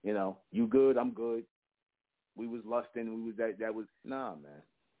 You know, you good, I'm good. We was lusting, we was that was, nah, man.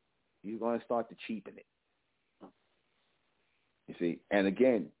 You're going to start to cheapen it. You see? And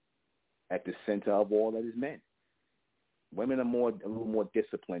again, at the center of all that is men. Women are a little more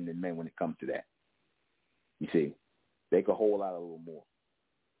disciplined than men when it comes to that. You see? They could hold out a little more.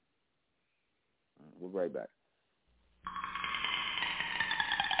 We'll be right back.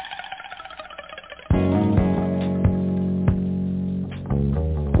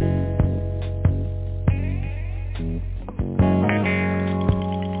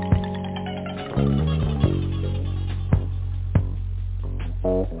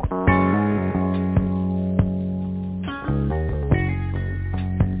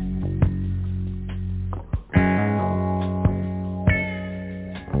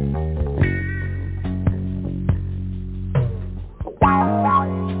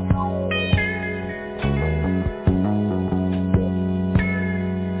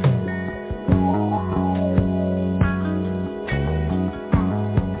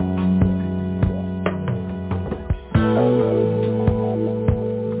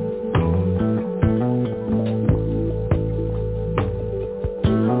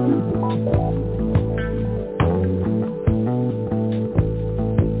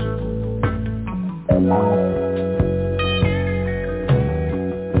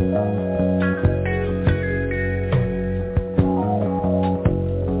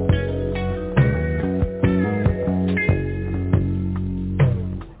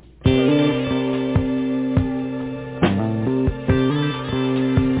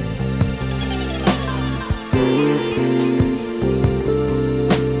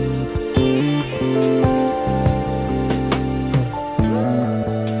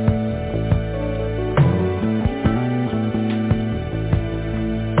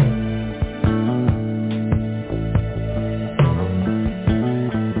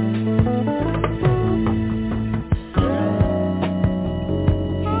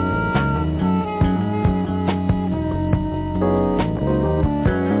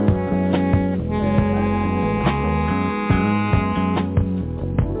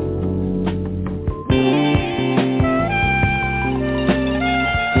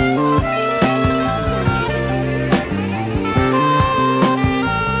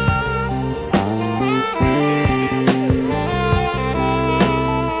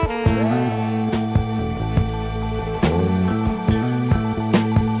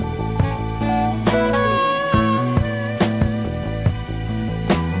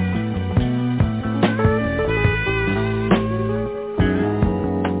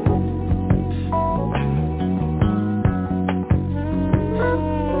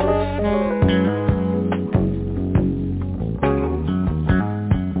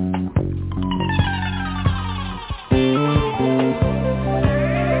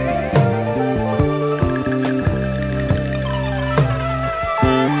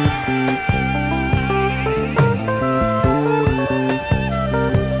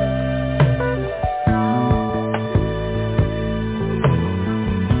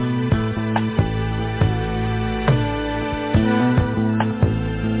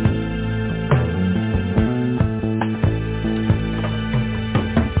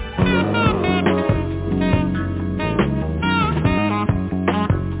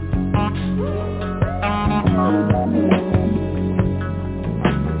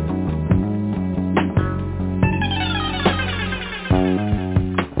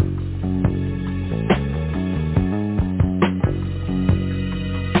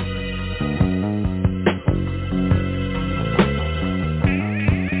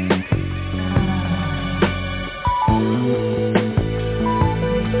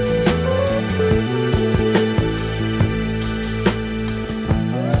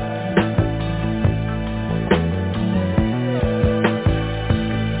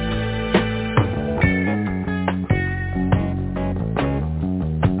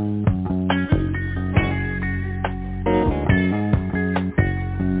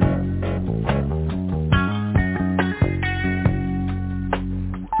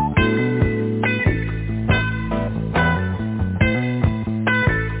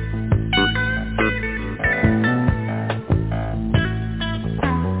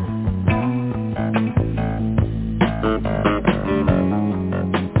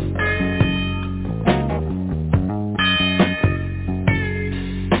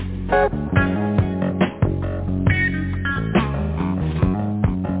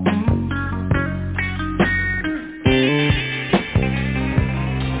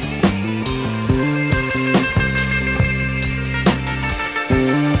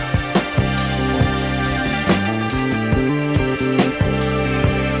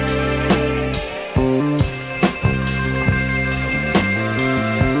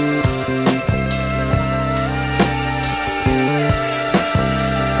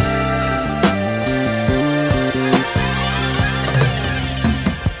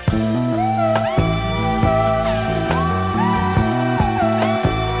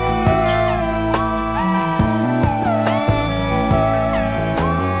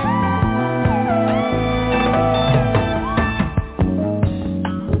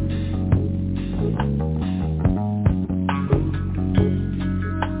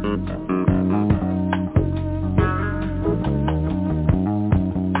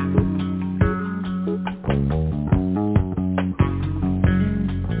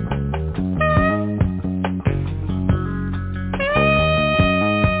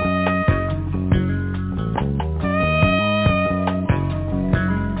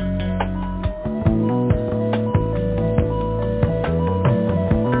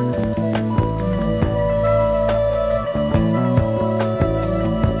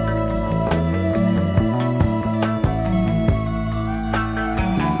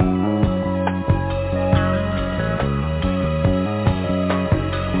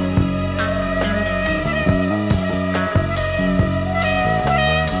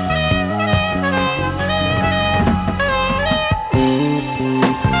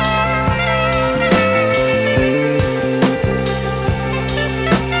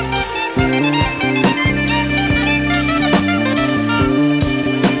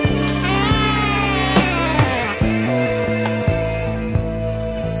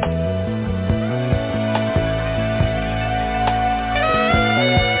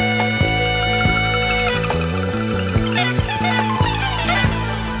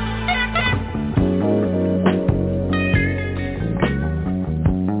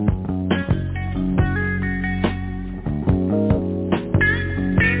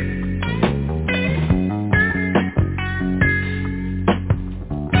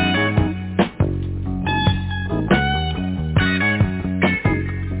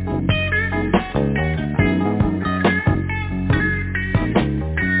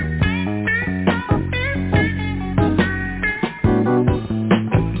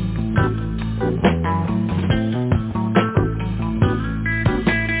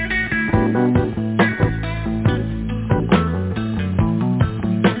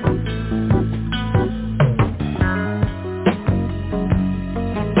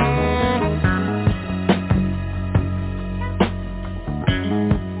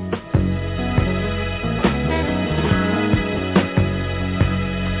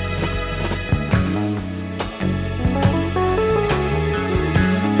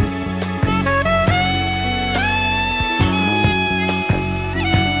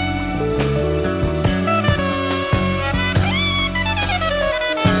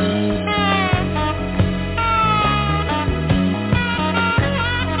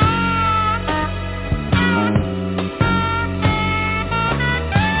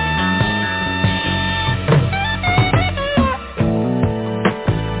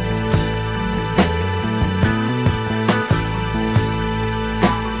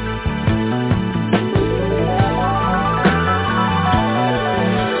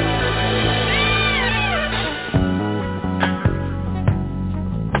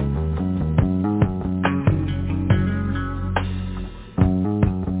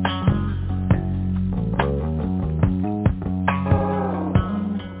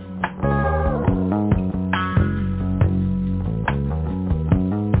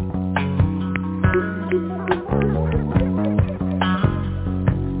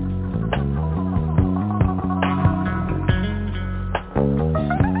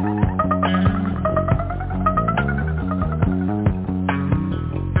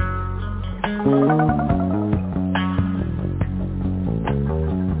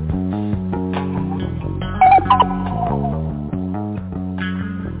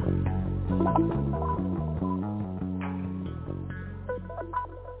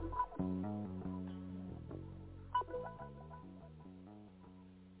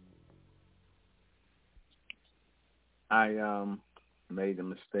 I made the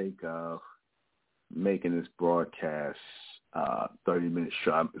mistake of making this broadcast 30 minutes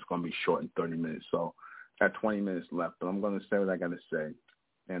short. It's going to be short in 30 minutes, so I got 20 minutes left. But I'm going to say what I got to say,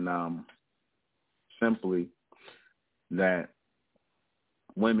 and simply that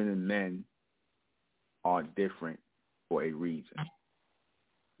women and men are different for a reason.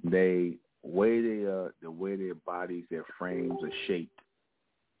 The way their bodies, their frames are shaped,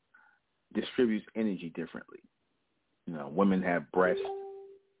 distributes energy differently. You know, women have breasts,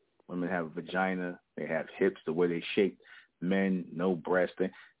 women have a vagina, they have hips, the way they shape. Men, no breast.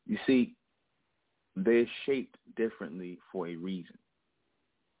 You see, they're shaped differently for a reason,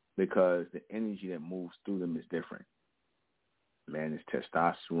 because the energy that moves through them is different. Man is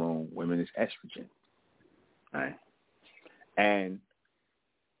testosterone, women is estrogen. Right? And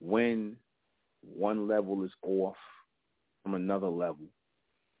when one level is off from another level,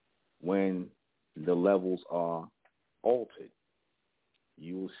 when the levels are altered,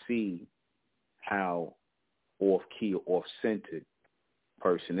 you will see how off-key or off-centered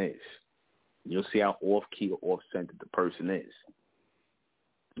person is. You'll see how off-key or off-centered the person is.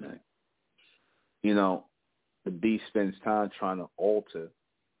 Right? You know, the beast spends time trying to alter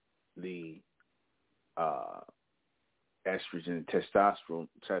the estrogen and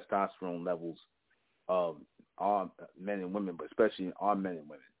testosterone levels of our men and women, but especially our men and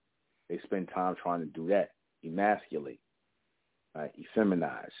women. They spend time trying to do that, emasculate, right,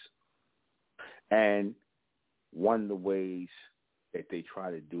 effeminize. And one of the ways that they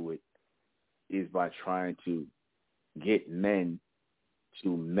try to do it is by trying to get men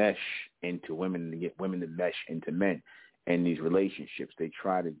to mesh into women and get women to mesh into men in these relationships. They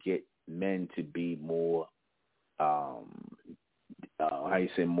try to get men to be more,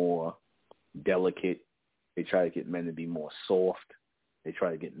 more delicate. They try to get men to be more soft. They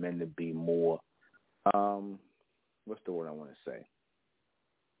try to get men to be more, what's the word I want to say?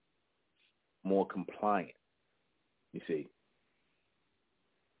 More compliant, you see,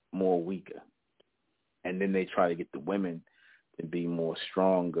 more weaker. And then they try to get the women to be more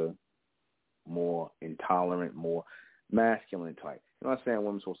stronger, more intolerant, more masculine type. I'm not saying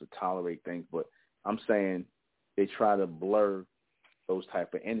women's supposed to tolerate things, but I'm saying they try to blur those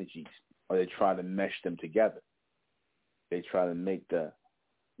type of energies, or they try to mesh them together. They try to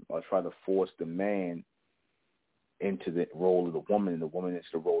try to force the man into the role of the woman, and the woman into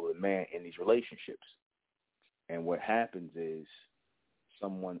the role of the man in these relationships. And what happens is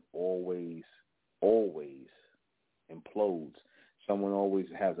someone always implodes. Someone always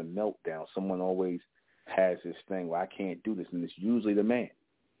has a meltdown. Someone always has this thing where I can't do this, and it's usually the man.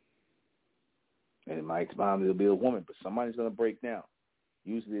 And it might be a woman, but somebody's going to break down.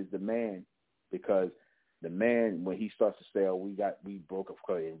 Usually it's the man, because the man, when he starts to say, "Oh, we broke up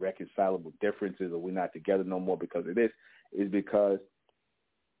because of irreconcilable differences, or we're not together no more because of this," is because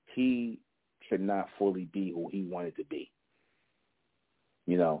he could not fully be who he wanted to be.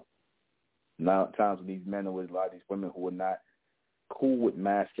 You know, now times when these men are with a lot of these women who are not cool with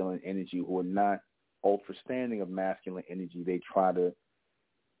masculine energy, who are not ultra standing of masculine energy, they try to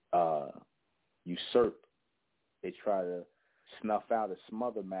usurp. They try to snuff out or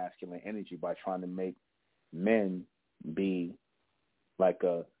smother masculine energy by trying to make men be like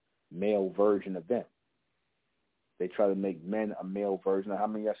a male version of them. They try to make men a male version. How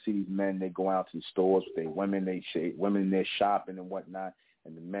many of y'all see these men, they go out to the stores with their women, women they're shopping and whatnot,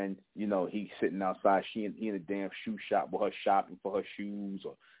 and the men, you know, he's sitting outside, he in a damn shoe shop with her shopping for her shoes,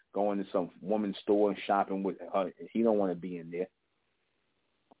 or going to some woman's store and shopping with her. He don't want to be in there.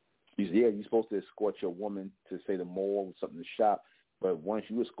 You're supposed to escort your woman to, say, the mall or something to shop, but once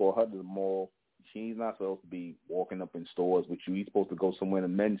you escort her to the mall, she's not supposed to be walking up in stores with you. He's supposed to go somewhere in a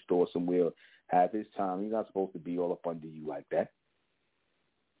men's store somewhere, have his time. He's not supposed to be all up under you like that.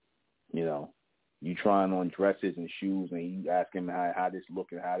 You know, you trying on dresses and shoes, and you ask him how this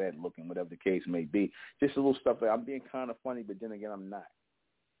looking, how that looking, whatever the case may be. Just a little stuff like, I'm being kind of funny, but then again, I'm not.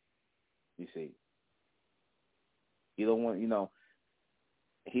 You see, you don't want, you know,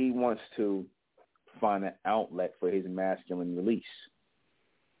 he wants to find an outlet for his masculine release.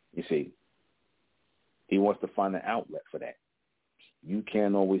 You see, he wants to find an outlet for that. You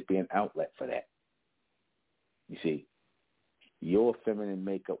can't always be an outlet for that. You see, your feminine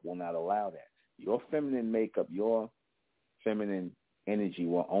makeup will not allow that. Your feminine makeup, your feminine energy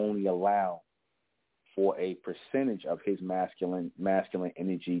will only allow for a percentage of his masculine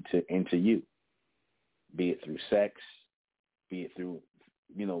energy to enter you, be it through sex, be it through,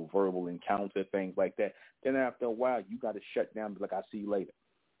 you know, verbal encounter, things like that. Then after a while, you got to shut down and be like, I'll see you later.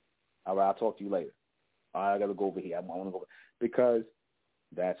 All right, I'll talk to you later. All right, I got to go over here. I want to go over. Because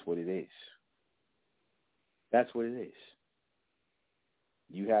that's what it is. That's what it is.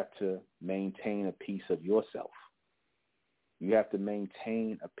 You have to maintain a piece of yourself. You have to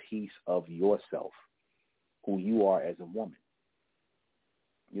maintain a piece of yourself, who you are as a woman.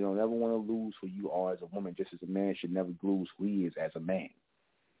 You don't ever want to lose who you are as a woman, just as a man should never lose who he is as a man.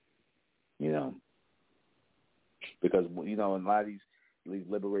 You know, because, you know, a lot of these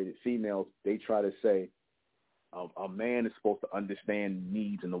liberated females, they try to say a man is supposed to understand the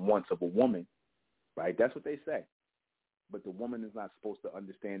needs and the wants of a woman, right? That's what they say. But the woman is not supposed to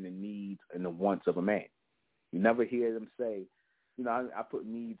understand the needs and the wants of a man. You never hear them say, you know, I put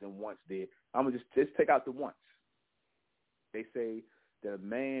needs and wants there. I'm going to just take out the wants. They say that a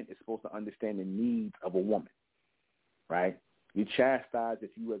man is supposed to understand the needs of a woman, right? You chastise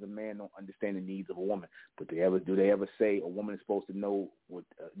if you as a man don't understand the needs of a woman. But do they ever say a woman is supposed to know what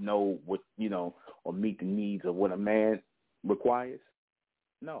you know, or meet the needs of what a man requires?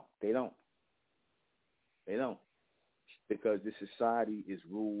 No, they don't. They don't. Because this society is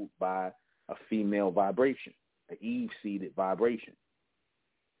ruled by a female vibration, an Eve-seeded vibration.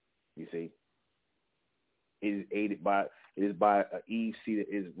 You see, it is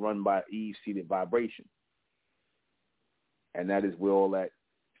run by Eve-seeded vibration. And that is where all that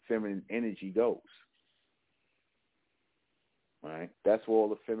feminine energy goes. Right? That's where all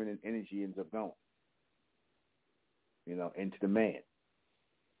the feminine energy ends up going. You know, into the man.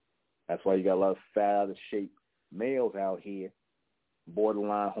 That's why you got a lot of fat, out of shape males out here,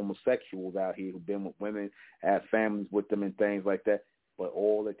 borderline homosexuals out here who've been with women, have families with them and things like that. But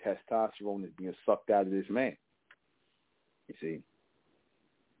all the testosterone is being sucked out of this man. You see?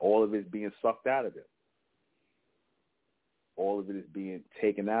 All of it is being sucked out of him. All of it is being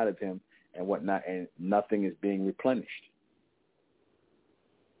taken out of him and whatnot, and nothing is being replenished.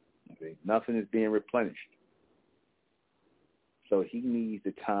 Okay? Nothing is being replenished. So he needs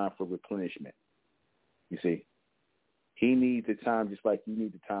the time for replenishment. You see? He needs the time just like you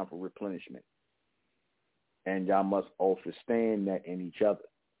need the time for replenishment. And y'all must understand that in each other.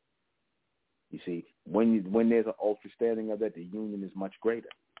 You see, when there's an understanding of that, the union is much greater.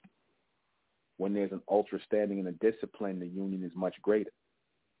 When there's an understanding and a discipline, the union is much greater.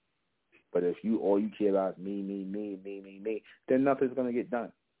 But if all you care about is me, then nothing's going to get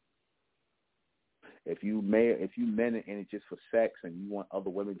done. If you men are in it just for sex and you want other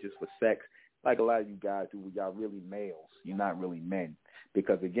women just for sex, like a lot of you guys do, y'all really males. You're not really men.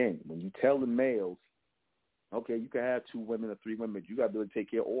 Because, again, when you tell the males, okay, you can have 2 women or 3 women, but you got to be able to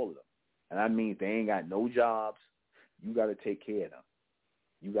take care of all of them. And that means they ain't got no jobs. You got to take care of them.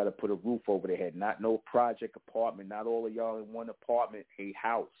 You got to put a roof over their head, not no project apartment, not all of y'all in one apartment, a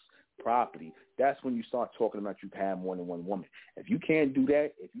house, property. That's when you start talking about you can have more than one woman. If you can't do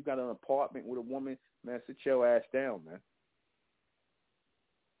that, if you got an apartment with a woman, man, sit your ass down, man.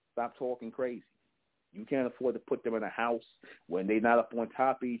 Stop talking crazy. You can't afford to put them in a house when they're not up on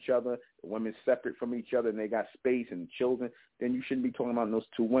top of each other, the women's separate from each other, and they got space and children, then you shouldn't be talking about those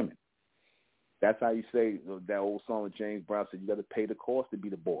 2 women. That's how you say that old song with James Brown said, you got to pay the cost to be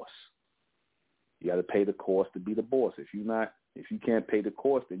the boss. You got to pay the cost to be the boss. If you can't pay the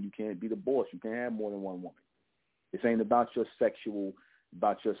cost, then you can't be the boss. You can't have more than one woman. This ain't about your sexual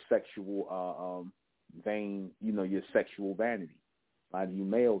vain, you know, your sexual vanity. A lot of you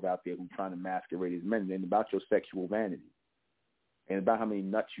males out there who trying to masquerade as men, it ain't about your sexual vanity. And about how many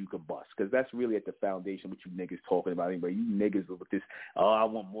nuts you could bust. Because that's really at the foundation what you niggas talking about anyway. You niggas with this, I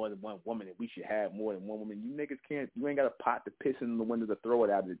want more than one woman and we should have more than one woman. You niggas you ain't got a pot to piss in the window to throw it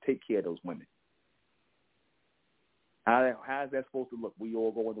out to take care of those women. How is that supposed to look? We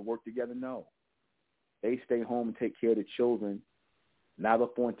all going to work together? No. They stay home and take care of the children, not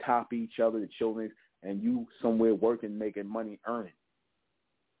up on top of each other, the children, and you somewhere working, making money, earning.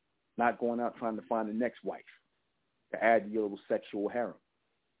 Not going out trying to find the next wife to add to your little sexual harem.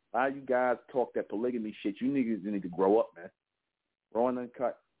 A lot of you guys talk that polygamy shit. You niggas need to grow up, man. Raw and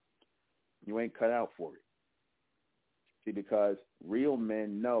uncut. You ain't cut out for it. See, because real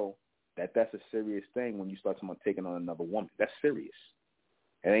men know that that's a serious thing when you start talking about taking on another woman. That's serious.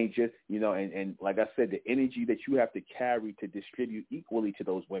 It ain't just, you know, and like I said, the energy that you have to carry to distribute equally to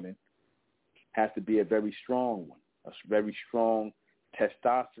those women has to be a very strong one, a very strong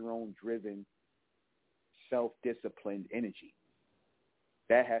testosterone-driven, self-disciplined energy.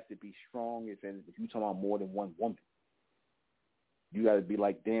 That has to be strong if you're talking about more than one woman. You got to be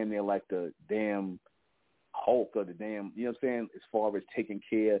like damn near like the damn Hulk or the damn, you know what I'm saying, as far as taking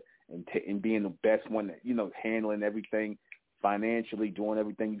care and being the best one, that, you know, handling everything financially, doing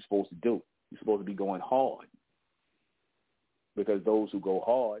everything you're supposed to do. You're supposed to be going hard. Because those who go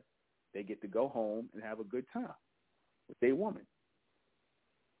hard, they get to go home and have a good time with their woman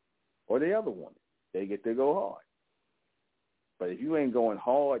or the other woman. they get to go hard. But if you ain't going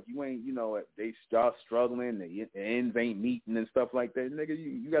hard, you ain't, if they start struggling, the ends ain't meeting and stuff like that, nigga,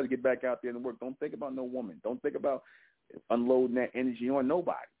 you got to get back out there and work. Don't think about no woman. Don't think about unloading that energy on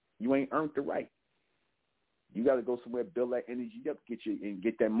nobody. You ain't earned the right. You got to go somewhere, build that energy up,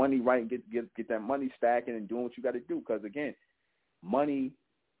 get that money right, get that money stacking and doing what you got to do. Because again, money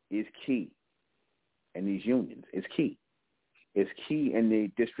is key in these unions. It's key. It's key in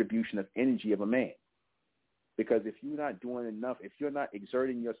the distribution of energy of a man. Because if you're not doing enough, if you're not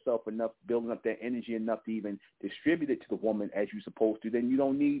exerting yourself enough, building up that energy enough to even distribute it to the woman as you're supposed to, then you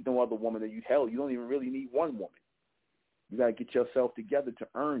don't need no other woman. You don't even really need one woman. You got to get yourself together to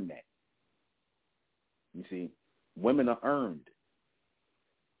earn that. You see, women are earned.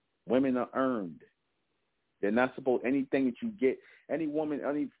 Women are earned. They're not supposed, anything that you get, any woman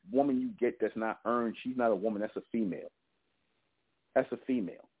you get that's not earned, she's not a woman. That's a female. That's a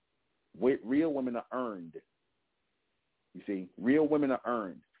female. Real women are earned. You see, real women are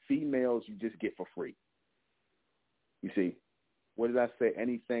earned. Females you just get for free. You see, what did I say?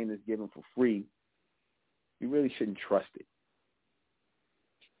 Anything that's given for free, you really shouldn't trust it.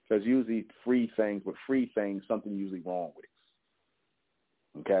 Because usually free things, something usually wrong with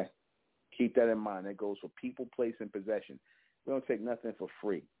it. Okay? Keep that in mind. That goes for people, place, and possession. We don't take nothing for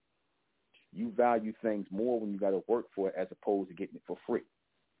free. You value things more when you got to work for it as opposed to getting it for free.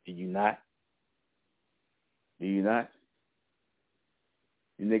 Do you not? Do you not?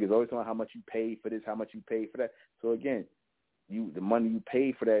 You niggas always talking about how much you paid for this, how much you paid for that. So again, the money you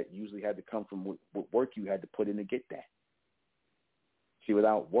paid for that usually had to come from what work you had to put in to get that. See,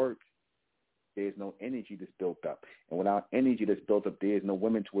 without work, there's no energy that's built up. And without energy that's built up, there's no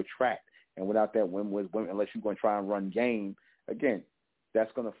women to attract. And without that women, unless you're going to try and run game, again,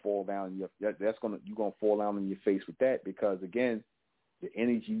 that's going to fall down. You're going to fall down on your face with that because, again, the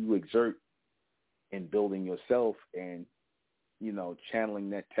energy you exert in building yourself and, channeling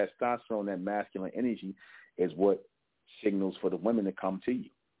that testosterone, that masculine energy is what signals for the women to come to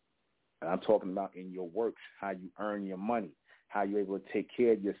you. And I'm talking about in your works, how you earn your money, how you're able to take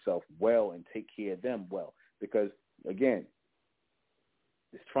care of yourself well and take care of them well. Because again,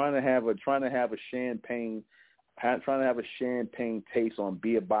 it's trying to have a champagne taste on a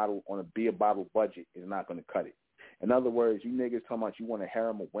beer bottle budget is not going to cut it. In other words, you niggas talking about you want a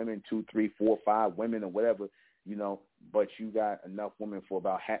harem of women, 2, 3, 4, 5 women or whatever, but you got enough women for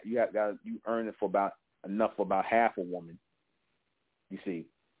about half. You earn it for about enough for about half a woman. You see,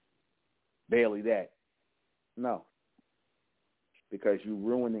 barely that. No. Because you're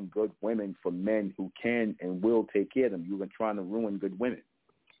ruining good women for men who can and will take care of them. You've been trying to ruin good women.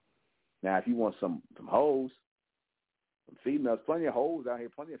 Now, if you want some hoes, some females, plenty of hoes out here,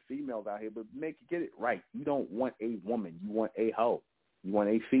 plenty of females out here, but get it right. You don't want a woman. You want a hoe. You want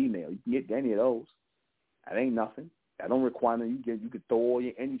a female. You can get any of those. That ain't nothing. That don't require nothing. You can throw all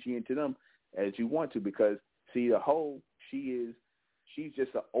your energy into them as you want to because, see, the hoe, she's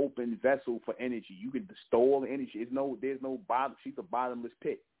just an open vessel for energy. You can store all the energy. There's no bottom. She's a bottomless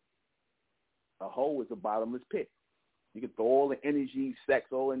pit. A hoe is a bottomless pit. You can throw all the energy, sex,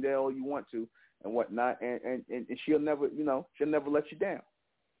 all in there, all you want to, and whatnot, and she'll never, she'll never let you down.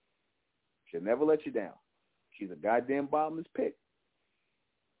 She'll never let you down. She's a goddamn bottomless pit.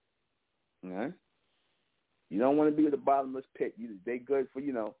 All right? You don't want to be with a bottomless pit. They good for,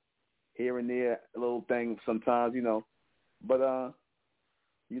 here and there, a little thing sometimes, but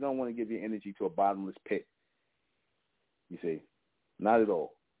you don't want to give your energy to a bottomless pit. You see, not at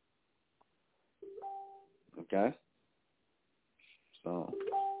all. Okay? So,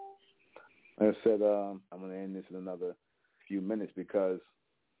 like I said, I'm going to end this in another few minutes because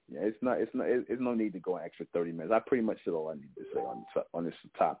it's no need to go an extra 30 minutes. I pretty much said all I need to say on this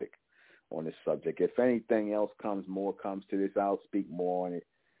topic, on this subject. If anything else comes to this, I'll speak more on it,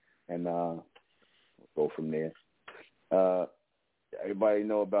 and we'll go from there. Everybody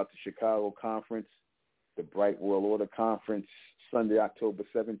know about the Chicago conference, the Bright World Order Conference, Sunday, October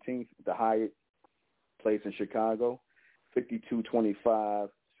 17th, at the Hyatt Place in Chicago, 5225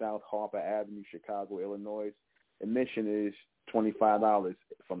 South Harper Avenue, Chicago, Illinois. Admission is $25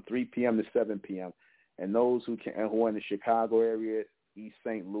 from 3 p.m. to 7 p.m. And those who are in the Chicago area, East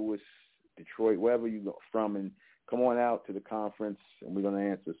St. Louis, Detroit, wherever you go from, and come on out to the conference, and we're going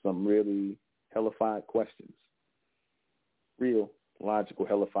to answer some really hellified questions. Real, logical,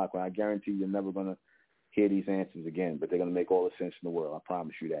 hellified questions. I guarantee you're never going to hear these answers again, but they're going to make all the sense in the world. I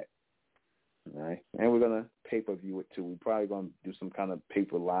promise you that. All right? And we're going to pay-per-view it, too. We're probably going to do some kind of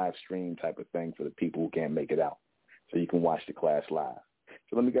paper live stream type of thing for the people who can't make it out, so you can watch the class live.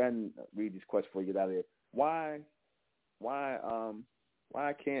 So let me go ahead and read these questions before we get out of here. Why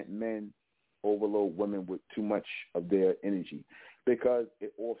can't men overload women with too much of their energy because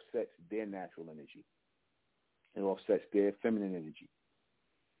it offsets their natural energy. It offsets their feminine energy.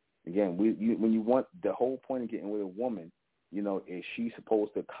 Again, when you want, the whole point of getting with a woman, you know, is she's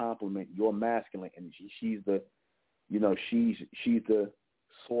supposed to complement your masculine energy. She's the, you know, she's the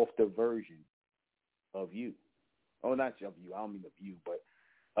softer version of you. Oh, not of you. I don't mean of you, but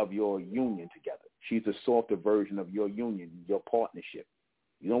of your union together. She's the softer version of your union, your partnership.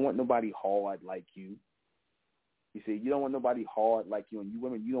 You don't want nobody hard like you. You see, you don't want nobody hard like you, and you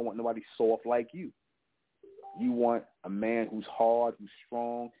women, you don't want nobody soft like you. You want a man who's hard, who's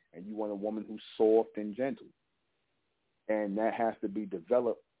strong, and you want a woman who's soft and gentle. And that has to be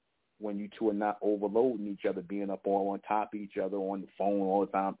developed when you two are not overloading each other, being up all on top of each other, on the phone all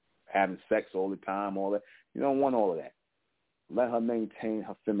the time, having sex all the time, all that. You don't want all of that. Let her maintain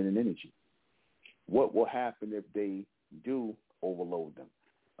her feminine energy. What will happen if they do overload them?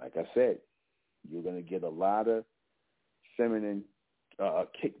 Like I said, you're going to get a lot of feminine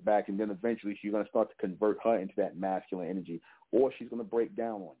kickback, and then eventually you're going to start to convert her into that masculine energy, or she's going to break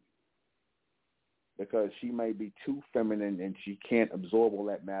down on you because she may be too feminine and she can't absorb all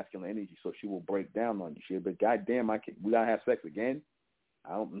that masculine energy, so she will break down on you. She'll be, God damn, we got to have sex again?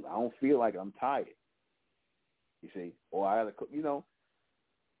 I don't feel like it. I'm tired. You see? Or I got to, you know,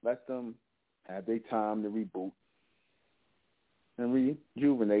 let them have their time to reboot and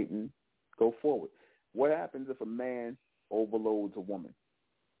rejuvenate and go forward. What happens if a man overloads a woman?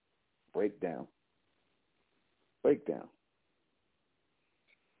 Breakdown.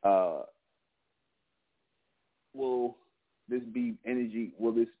 Will this be energy?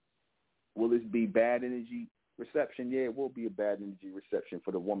 Will this be bad energy reception? Yeah, it will be a bad energy reception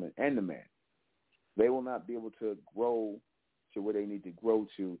for the woman and the man. They will not be able to grow to where they need to grow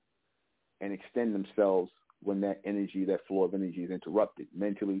to and extend themselves when that energy, that flow of energy is interrupted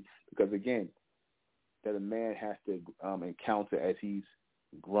mentally, because again, that a man has to encounter as he's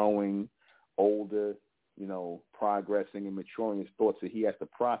growing older, you know, progressing and maturing his thoughts that he has to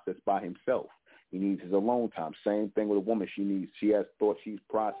process by himself. He needs his alone time. Same thing with a woman. She has thoughts she's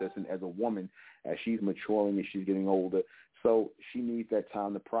processing as a woman as she's maturing and she's getting older. So she needs that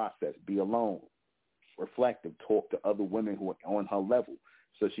time to process, be alone, reflective, talk to other women who are on her level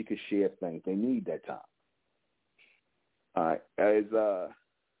so she can share things. They need that time. All right.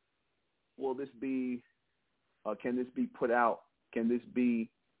 Will this be? Can this be put out? Can this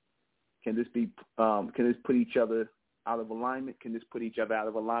put each other out of alignment? Can this put each other out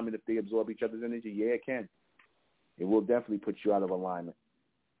of alignment if they absorb each other's energy? Yeah, it can. It will definitely put you out of alignment.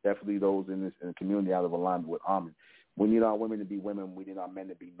 Definitely those in the community out of alignment with Amen. We need our women to be women. We need our men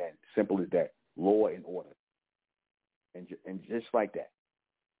to be men. Simple as that. Law and order. And just like that.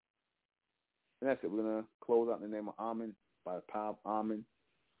 And that's it. We're going to close out in the name of Amen, by the power of Amen.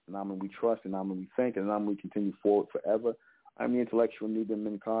 And Amen we trust, and Amen we thank, and Amen we continue forward forever. I'm the intellectual NUBEN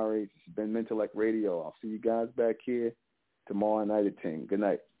MENKARAYZZ. This has been MENTELLECT Radio. I'll see you guys back here tomorrow night at 10. Good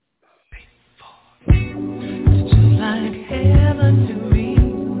night. Like heaven to